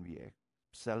why when we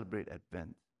celebrate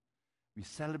Advent, we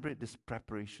celebrate this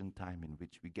preparation time in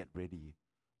which we get ready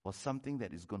for something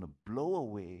that is going to blow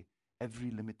away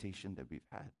every limitation that we've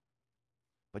had.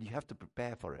 But you have to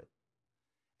prepare for it.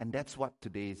 And that's what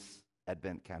today's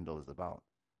Advent candle is about.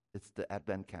 It's the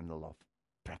Advent candle of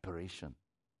preparation.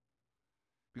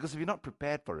 Because if you're not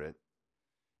prepared for it,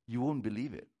 you won't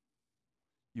believe it.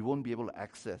 You won't be able to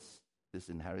access this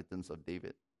inheritance of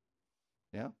David.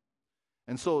 Yeah?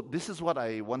 And so this is what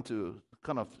I want to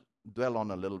kind of dwell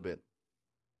on a little bit.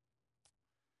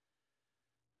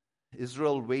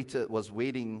 Israel was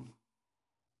waiting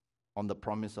on the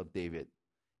promise of David.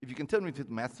 If you can turn with me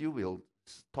to Matthew, we'll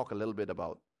talk a little bit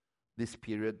about this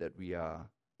period that we are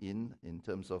in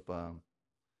terms of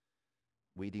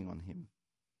waiting on him,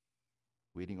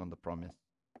 waiting on the promise.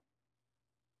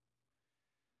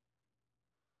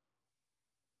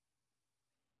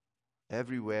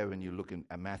 Everywhere when you look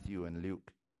at Matthew and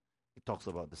Luke, it talks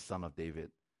about the Son of David.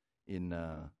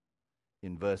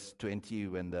 In verse 20,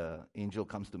 when the angel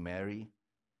comes to Mary,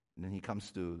 and then he comes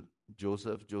to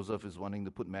Joseph. Joseph is wanting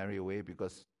to put Mary away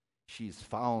because she's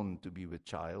found to be with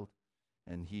child,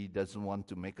 and he doesn't want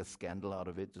to make a scandal out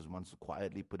of it, just wants to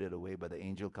quietly put it away. But the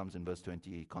angel comes in verse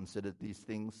 20, he considered these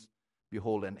things.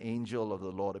 Behold, an angel of the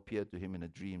Lord appeared to him in a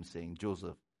dream, saying,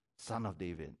 Joseph, son of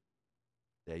David.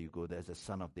 There you go, there's a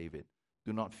son of David.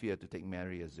 Do not fear to take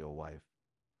Mary as your wife.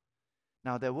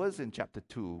 Now there was in chapter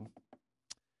 2,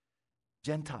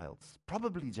 Gentiles,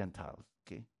 probably Gentiles.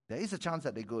 Okay, there is a chance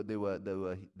that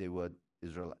they were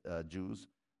Israel Jews,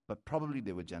 but probably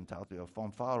they were Gentiles. They were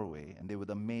from far away, and they were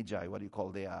the Magi. What do you call?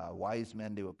 They are wise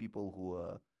men. They were people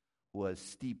who were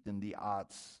steeped in the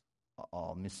arts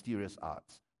or mysterious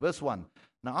arts. Verse 1.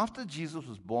 Now after Jesus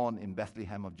was born in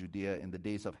Bethlehem of Judea in the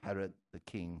days of Herod the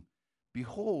king,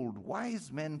 behold,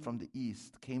 wise men from the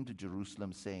east came to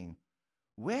Jerusalem, saying,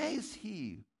 Where is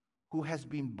he who has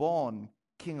been born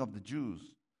King of the Jews?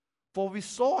 For we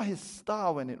saw his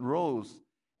star when it rose,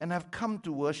 and have come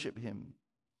to worship him.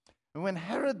 And when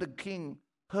Herod the king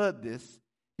heard this,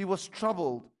 he was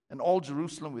troubled, and all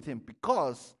Jerusalem with him,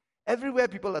 because everywhere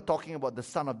people are talking about the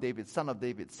son of David, son of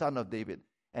David, son of David.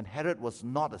 And Herod was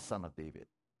not a son of David.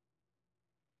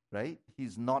 Right?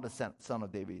 He's not a son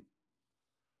of David.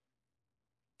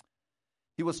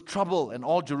 He was troubled, and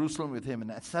all Jerusalem with him,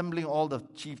 and assembling all the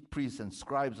chief priests and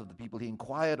scribes of the people, he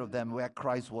inquired of them where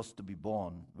Christ was to be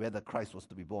born, where the Christ was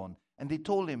to be born. And they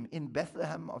told him, In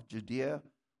Bethlehem of Judea,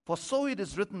 for so it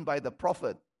is written by the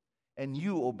prophet, And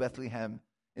you, O Bethlehem,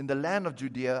 in the land of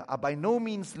Judea, are by no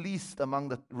means least among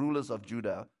the rulers of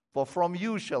Judah, for from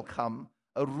you shall come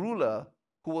a ruler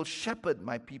who will shepherd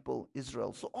my people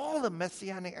Israel. So all the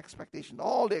messianic expectations,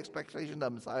 all the expectations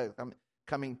of Messiah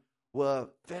coming were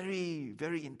very,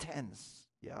 very intense.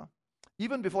 Yeah,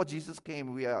 even before Jesus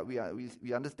came, we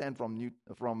understand from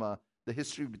the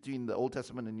history between the Old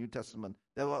Testament and New Testament,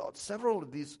 there were several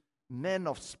of these men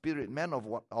of spirit, men of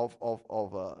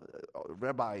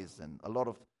rabbis, and a lot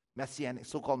of messianic,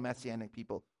 so-called messianic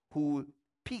people who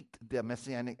piqued their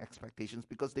messianic expectations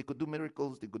because they could do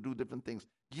miracles, they could do different things.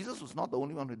 Jesus was not the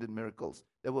only one who did miracles.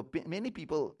 There were many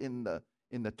people in the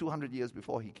 200 years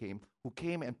before he came who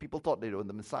came and people thought they were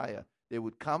the Messiah. They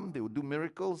would come, they would do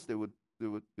miracles, they would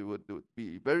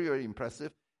be very, very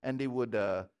impressive, and they would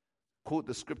quote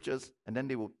the scriptures, and then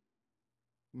they would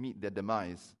meet their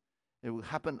demise. It would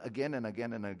happen again and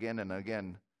again and again and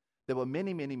again. There were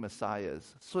many, many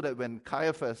messiahs, so that when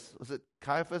Caiaphas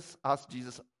asked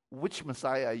Jesus, which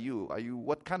Messiah are you?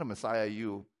 What kind of Messiah are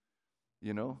you?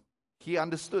 You know, he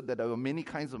understood that there were many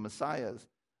kinds of Messiahs.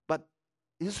 But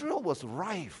Israel was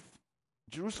rife.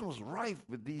 Jerusalem was rife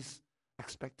with these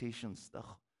expectations. The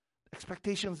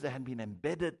expectations that had been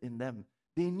embedded in them.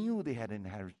 They knew they had an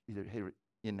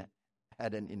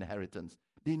inheritance.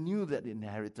 They knew that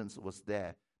inheritance was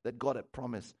there, that God had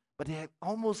promised. But they had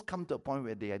almost come to a point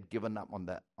where they had given up on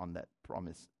that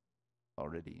promise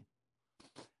already.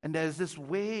 And there's this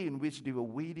way in which they were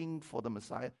waiting for the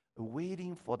Messiah,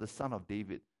 waiting for the Son of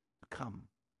David to come.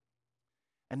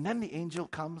 And then the angel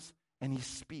comes and he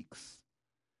speaks.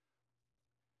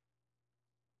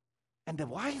 And the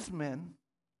wise men,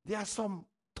 they are some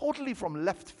totally from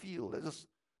left field. They're just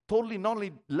totally not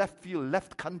only left field,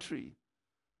 left country.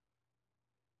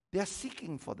 They are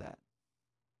seeking for that.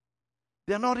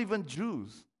 They're not even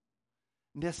Jews.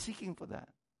 They're seeking for that.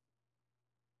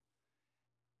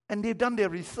 And they've done their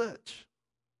research.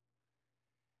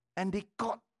 And they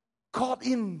got caught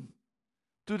in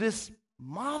to this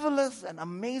marvelous and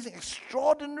amazing,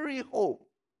 extraordinary hope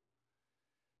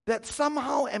that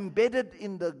somehow embedded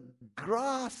in the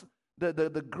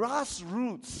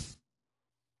grassroots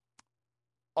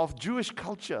of Jewish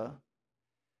culture,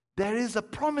 there is a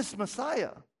promised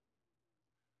Messiah.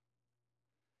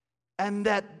 And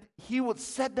that he would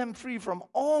set them free from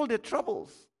all their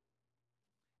troubles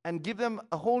and give them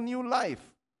a whole new life.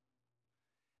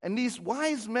 And these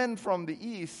wise men from the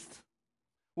east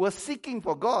were seeking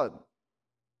for God,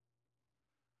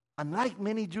 unlike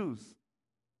many Jews.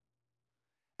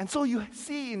 And so you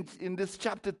see in this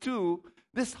chapter 2,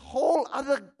 this whole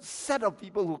other set of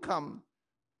people who come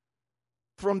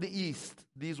from the east,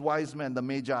 these wise men, the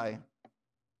Magi.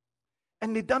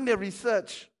 And they've done their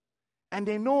research, and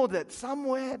they know that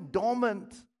somewhere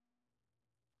dormant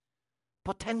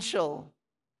potential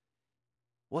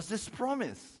was this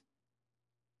promise.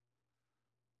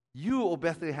 You, O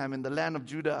Bethlehem, in the land of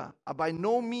Judah, are by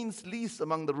no means least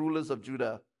among the rulers of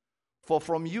Judah. For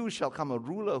from you shall come a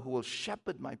ruler who will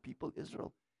shepherd my people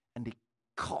Israel. And they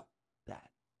caught that.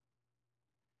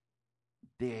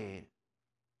 They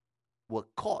were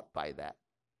caught by that.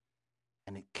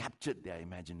 And it captured their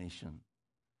imagination.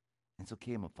 And so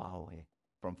came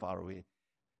from far away.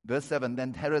 Verse 7,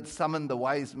 Then Herod summoned the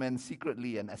wise men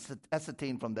secretly and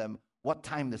ascertained from them what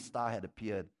time the star had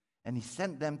appeared. And he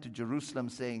sent them to Jerusalem,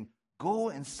 saying, Go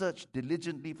and search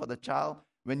diligently for the child.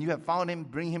 When you have found him,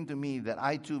 bring him to me, that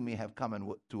I too may have come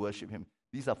and to worship him.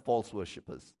 These are false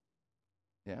worshippers.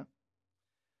 Yeah?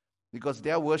 Because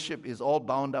their worship is all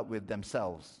bound up with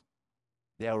themselves,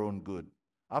 their own good.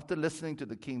 After listening to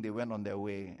the king, they went on their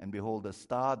way, and behold, the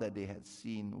star that they had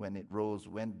seen when it rose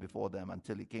went before them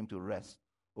until it came to rest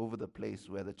over the place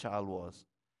where the child was.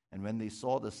 And when they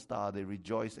saw the star, they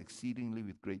rejoiced exceedingly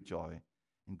with great joy.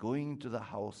 And going into the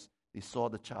house, they saw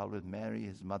the child with Mary,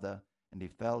 his mother, and they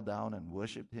fell down and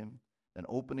worshipped him. Then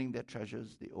opening their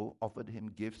treasures, they offered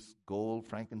him gifts, gold,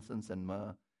 frankincense, and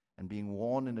myrrh. And being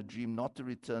warned in a dream not to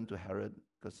return to Herod,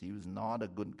 because he was not a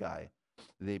good guy,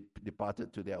 they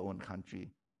departed to their own country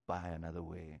by another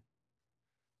way.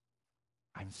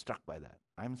 I'm struck by that.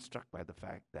 I'm struck by the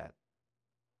fact that,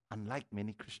 unlike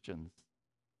many Christians,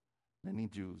 many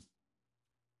Jews,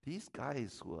 these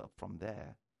guys who are from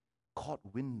there caught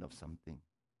wind of something.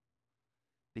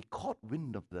 They caught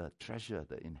wind of the treasure,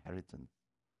 the inheritance.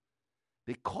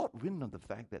 They caught wind of the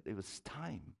fact that it was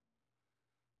time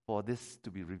for this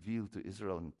to be revealed to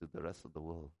Israel and to the rest of the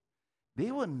world.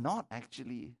 They were not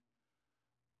actually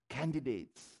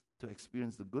candidates to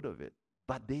experience the good of it,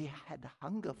 but they had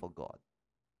hunger for God.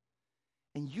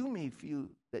 And you may feel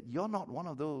that you're not one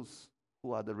of those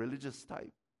who are the religious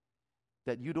type,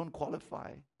 that you don't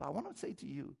qualify. But I want to say to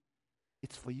you,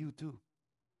 it's for you too.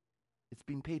 It's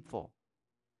been paid for.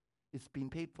 It's been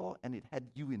paid for, and it had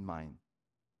you in mind.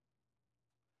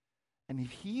 And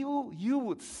if you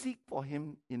would seek for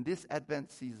him in this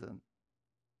Advent season,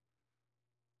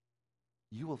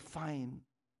 you will find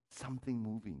something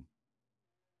moving.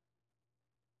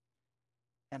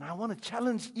 And I want to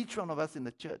challenge each one of us in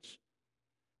the church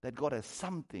that God has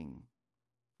something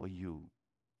for you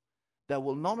that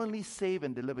will not only save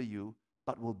and deliver you,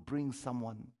 but will bring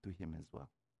someone to him as well.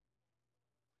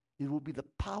 It will be the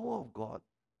power of God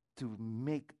to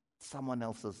make someone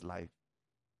else's life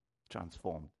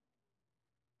transformed.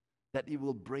 That it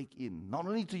will break in, not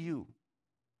only to you,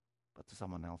 but to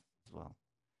someone else as well.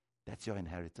 That's your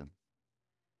inheritance.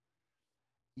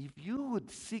 If you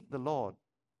would seek the Lord,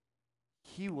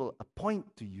 he will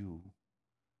appoint to you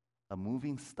a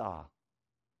moving star.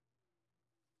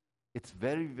 It's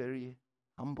very, very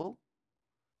humble,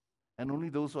 and only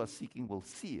those who are seeking will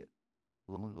see it,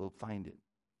 will find it.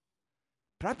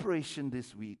 Preparation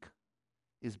this week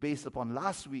is based upon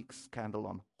last week's candle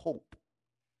on hope.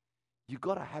 You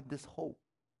got to have this hope,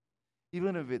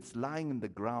 even if it's lying in the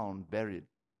ground, buried.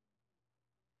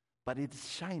 But it's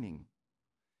shining.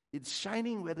 It's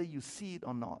shining whether you see it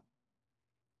or not.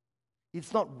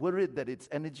 It's not worried that its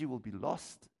energy will be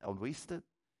lost or wasted.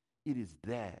 It is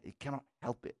there. It cannot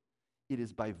help it. It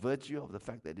is by virtue of the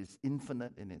fact that it's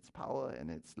infinite in its power and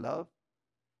its love.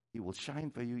 It will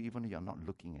shine for you even if you're not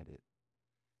looking at it.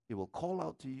 It will call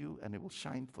out to you and it will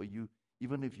shine for you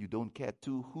even if you don't care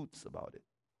two hoots about it.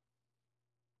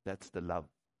 That's the love,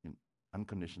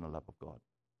 unconditional love of God.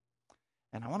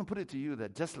 And I want to put it to you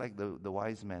that just like the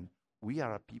wise men, we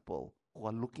are a people who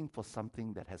are looking for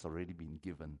something that has already been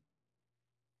given.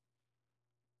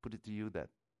 Put it to you that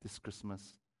this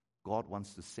Christmas, God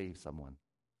wants to save someone.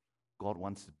 God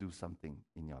wants to do something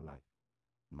in your life,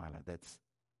 in my life. That's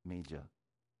major.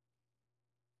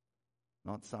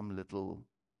 Not some little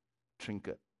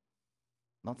trinket.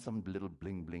 Not some little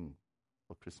bling bling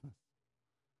for Christmas.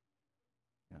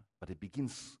 Yeah, but it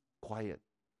begins quiet.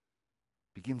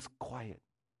 Begins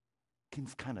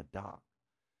kind of dark.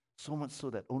 So much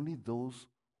so that only those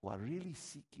who are really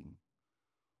seeking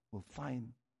will find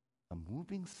a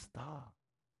moving star.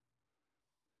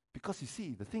 Because you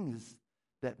see, the thing is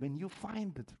that when you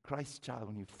find the Christ child,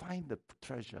 when you find the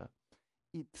treasure,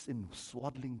 it's in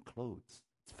swaddling clothes.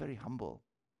 It's very humble.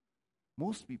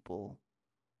 Most people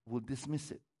will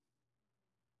dismiss it.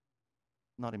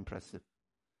 Not impressive.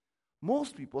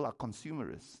 Most people are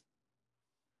consumerists.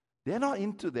 They're not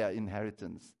into their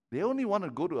inheritance. They only want to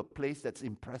go to a place that's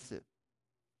impressive,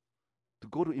 to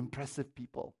go to impressive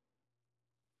people.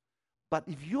 But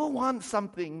if you want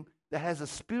something that has a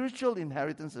spiritual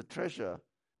inheritance, a treasure,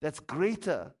 that's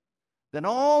greater than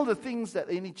all the things that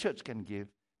any church can give,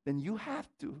 then you have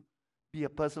to be a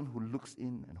person who looks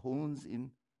in and hones in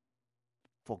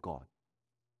for God.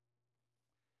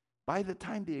 By the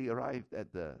time they arrived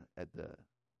at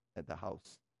the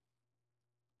house,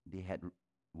 they had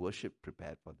worship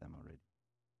prepared for them already.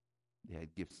 They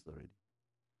had gifts already.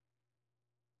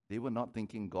 They were not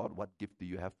thinking, God, what gift do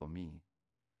you have for me?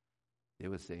 They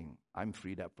were saying, I'm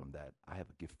freed up from that. I have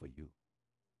a gift for you.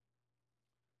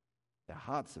 Their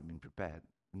hearts have been prepared.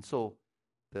 And so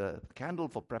the candle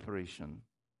for preparation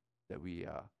that we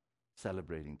are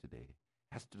celebrating today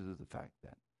has to do with the fact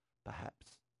that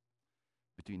perhaps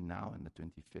between now and the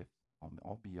 25th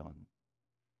or beyond,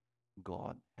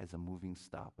 God has a moving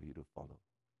star for you to follow.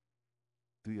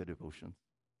 Do your devotions.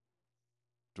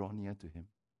 Draw near to him.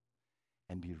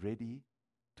 And be ready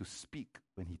to speak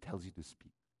when he tells you to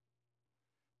speak.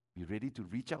 Be ready to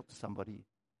reach out to somebody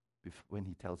when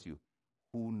he tells you,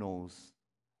 who knows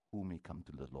who may come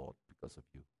to the Lord because of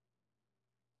you.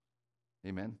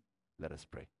 Amen. Let us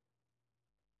pray.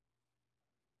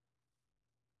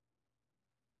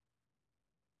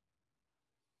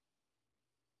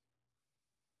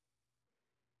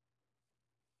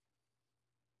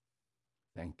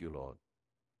 Thank you, Lord.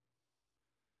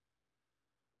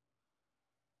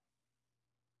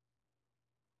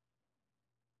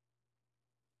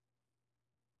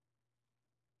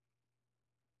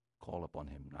 Call upon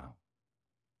him now.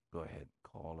 Go ahead,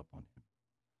 call upon him.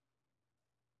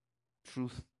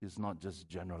 Truth is not just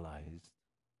generalized.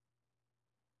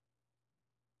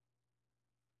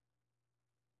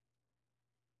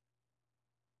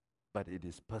 But it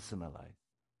is personalized.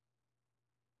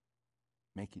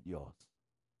 Make it yours.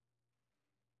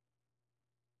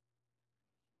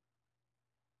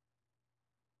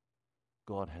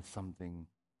 God has something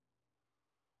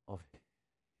of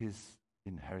his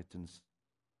inheritance,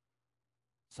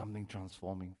 something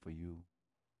transforming for you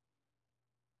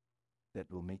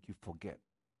that will make you forget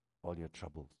all your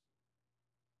troubles.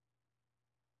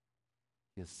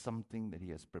 He has something that he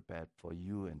has prepared for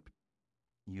you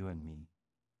and me.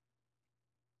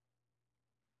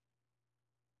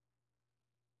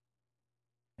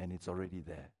 And it's already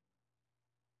there.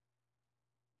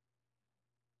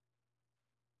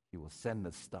 He will send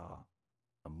a star,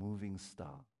 a moving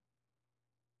star.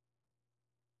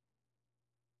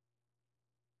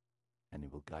 And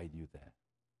it will guide you there.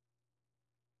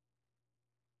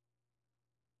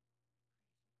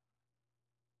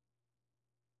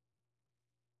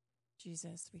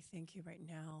 Jesus, we thank you right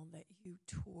now that you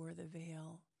tore the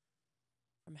veil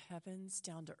from heavens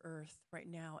down to earth right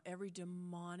now. Every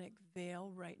demonic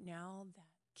veil right now that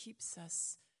keeps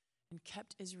us and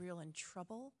kept Israel in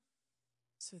trouble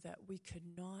so that we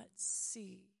could not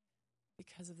see,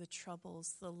 because of the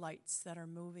troubles, the lights that are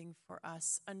moving for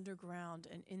us underground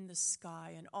and in the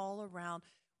sky and all around.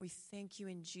 We thank you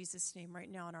in Jesus' name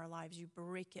right now in our lives. You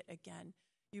break it again.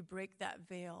 You break that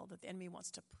veil that the enemy wants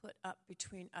to put up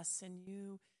between us and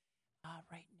you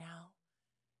right now.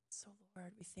 So,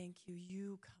 Lord, we thank you.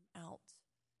 You come out.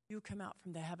 You come out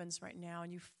from the heavens right now,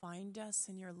 and you find us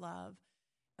in your love.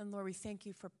 And, Lord, we thank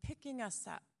you for picking us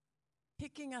up,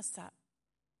 taking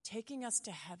us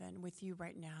to heaven with you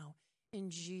right now. In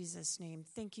Jesus' name,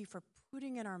 thank you for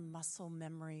putting in our muscle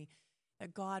memory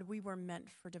that, God, we were meant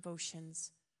for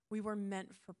devotions. We were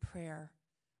meant for prayer.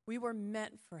 We were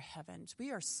meant for heaven.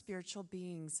 We are spiritual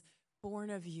beings born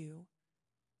of you.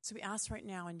 So we ask right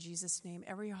now in Jesus' name,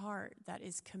 every heart that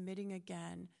is committing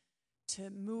again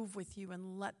to move with you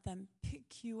and let them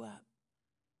pick you up.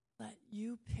 Let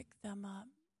you pick them up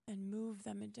and move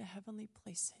them into heavenly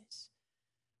places.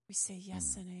 We say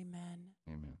yes and amen.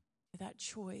 Amen. That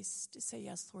choice to say,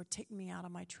 yes, Lord, take me out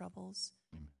of my troubles.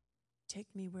 Amen.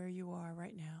 Take me where you are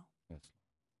right now. Yes.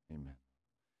 Amen.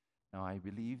 Now, I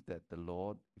believe that the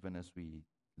Lord, even as we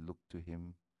look to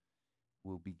him,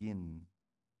 will begin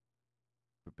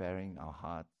preparing our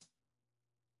hearts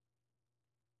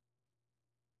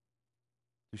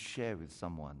to share with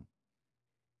someone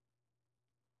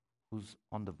who's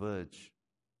on the verge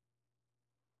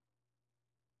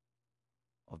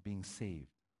of being saved.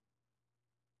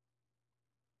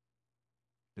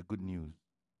 The good news.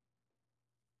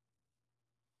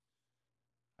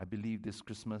 I believe this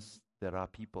Christmas there are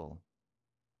people,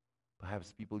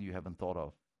 perhaps people you haven't thought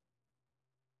of,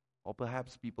 or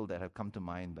perhaps people that have come to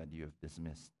mind but you have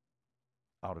dismissed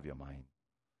out of your mind,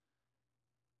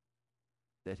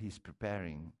 that he's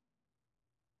preparing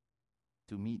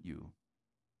to meet you.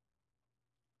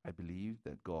 I believe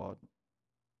that God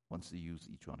wants to use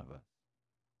each one of us.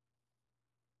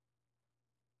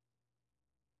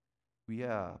 We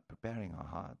are preparing our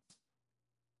hearts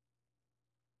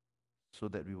so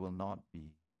that we will not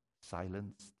be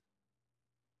silenced,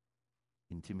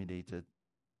 intimidated,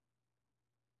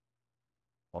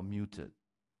 or muted.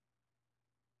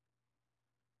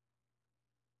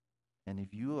 And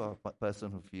if you are a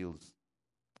person who feels,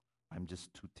 I'm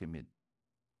just too timid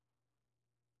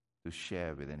to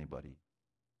share with anybody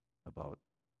about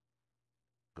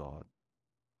God,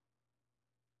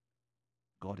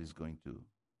 God is going to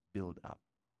build up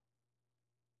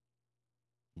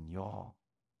in your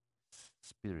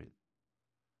spirit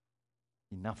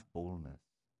enough boldness,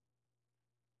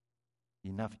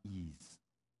 enough ease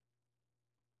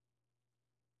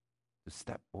to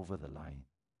step over the line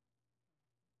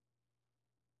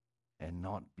and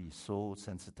not be so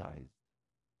sensitized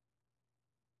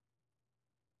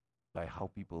by how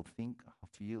people think or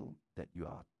feel that you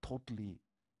are totally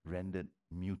rendered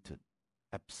muted,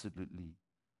 absolutely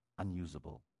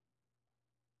unusable.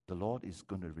 The Lord is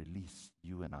going to release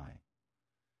you and I.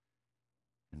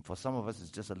 And for some of us,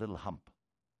 it's just a little hump.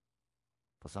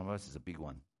 For some of us, it's a big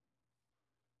one.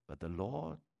 But the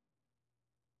Lord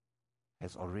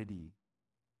has already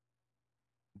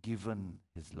given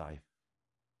his life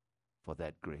for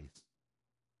that grace.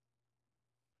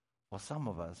 For some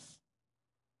of us,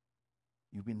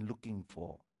 You've been looking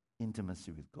for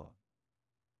intimacy with God,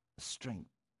 strength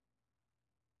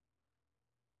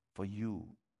for you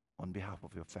on behalf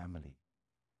of your family.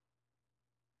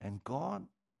 And God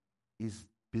is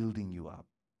building you up.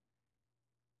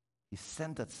 He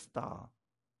sent that star.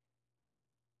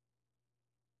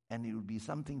 And it will be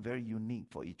something very unique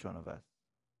for each one of us.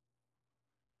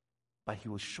 But He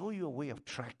will show you a way of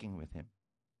tracking with Him.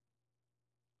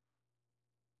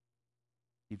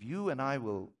 If you and I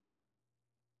will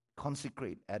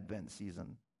consecrate Advent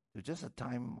season to just a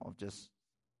time of just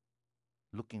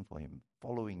looking for Him,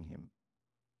 following Him,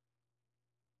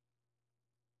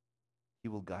 He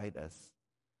will guide us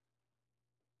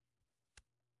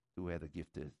to where the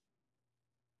gift is.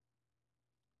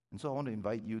 And so I want to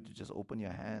invite you to just open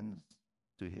your hands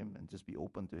to Him and just be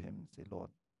open to Him and say, Lord,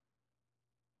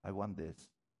 I want this.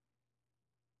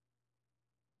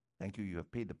 Thank you, you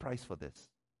have paid the price for this.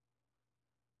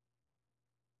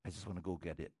 I just want to go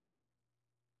get it.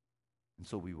 And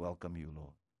so we welcome you,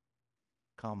 Lord.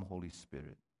 Come, Holy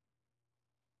Spirit.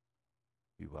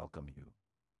 We welcome you.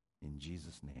 In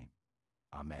Jesus' name,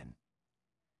 amen.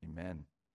 Amen.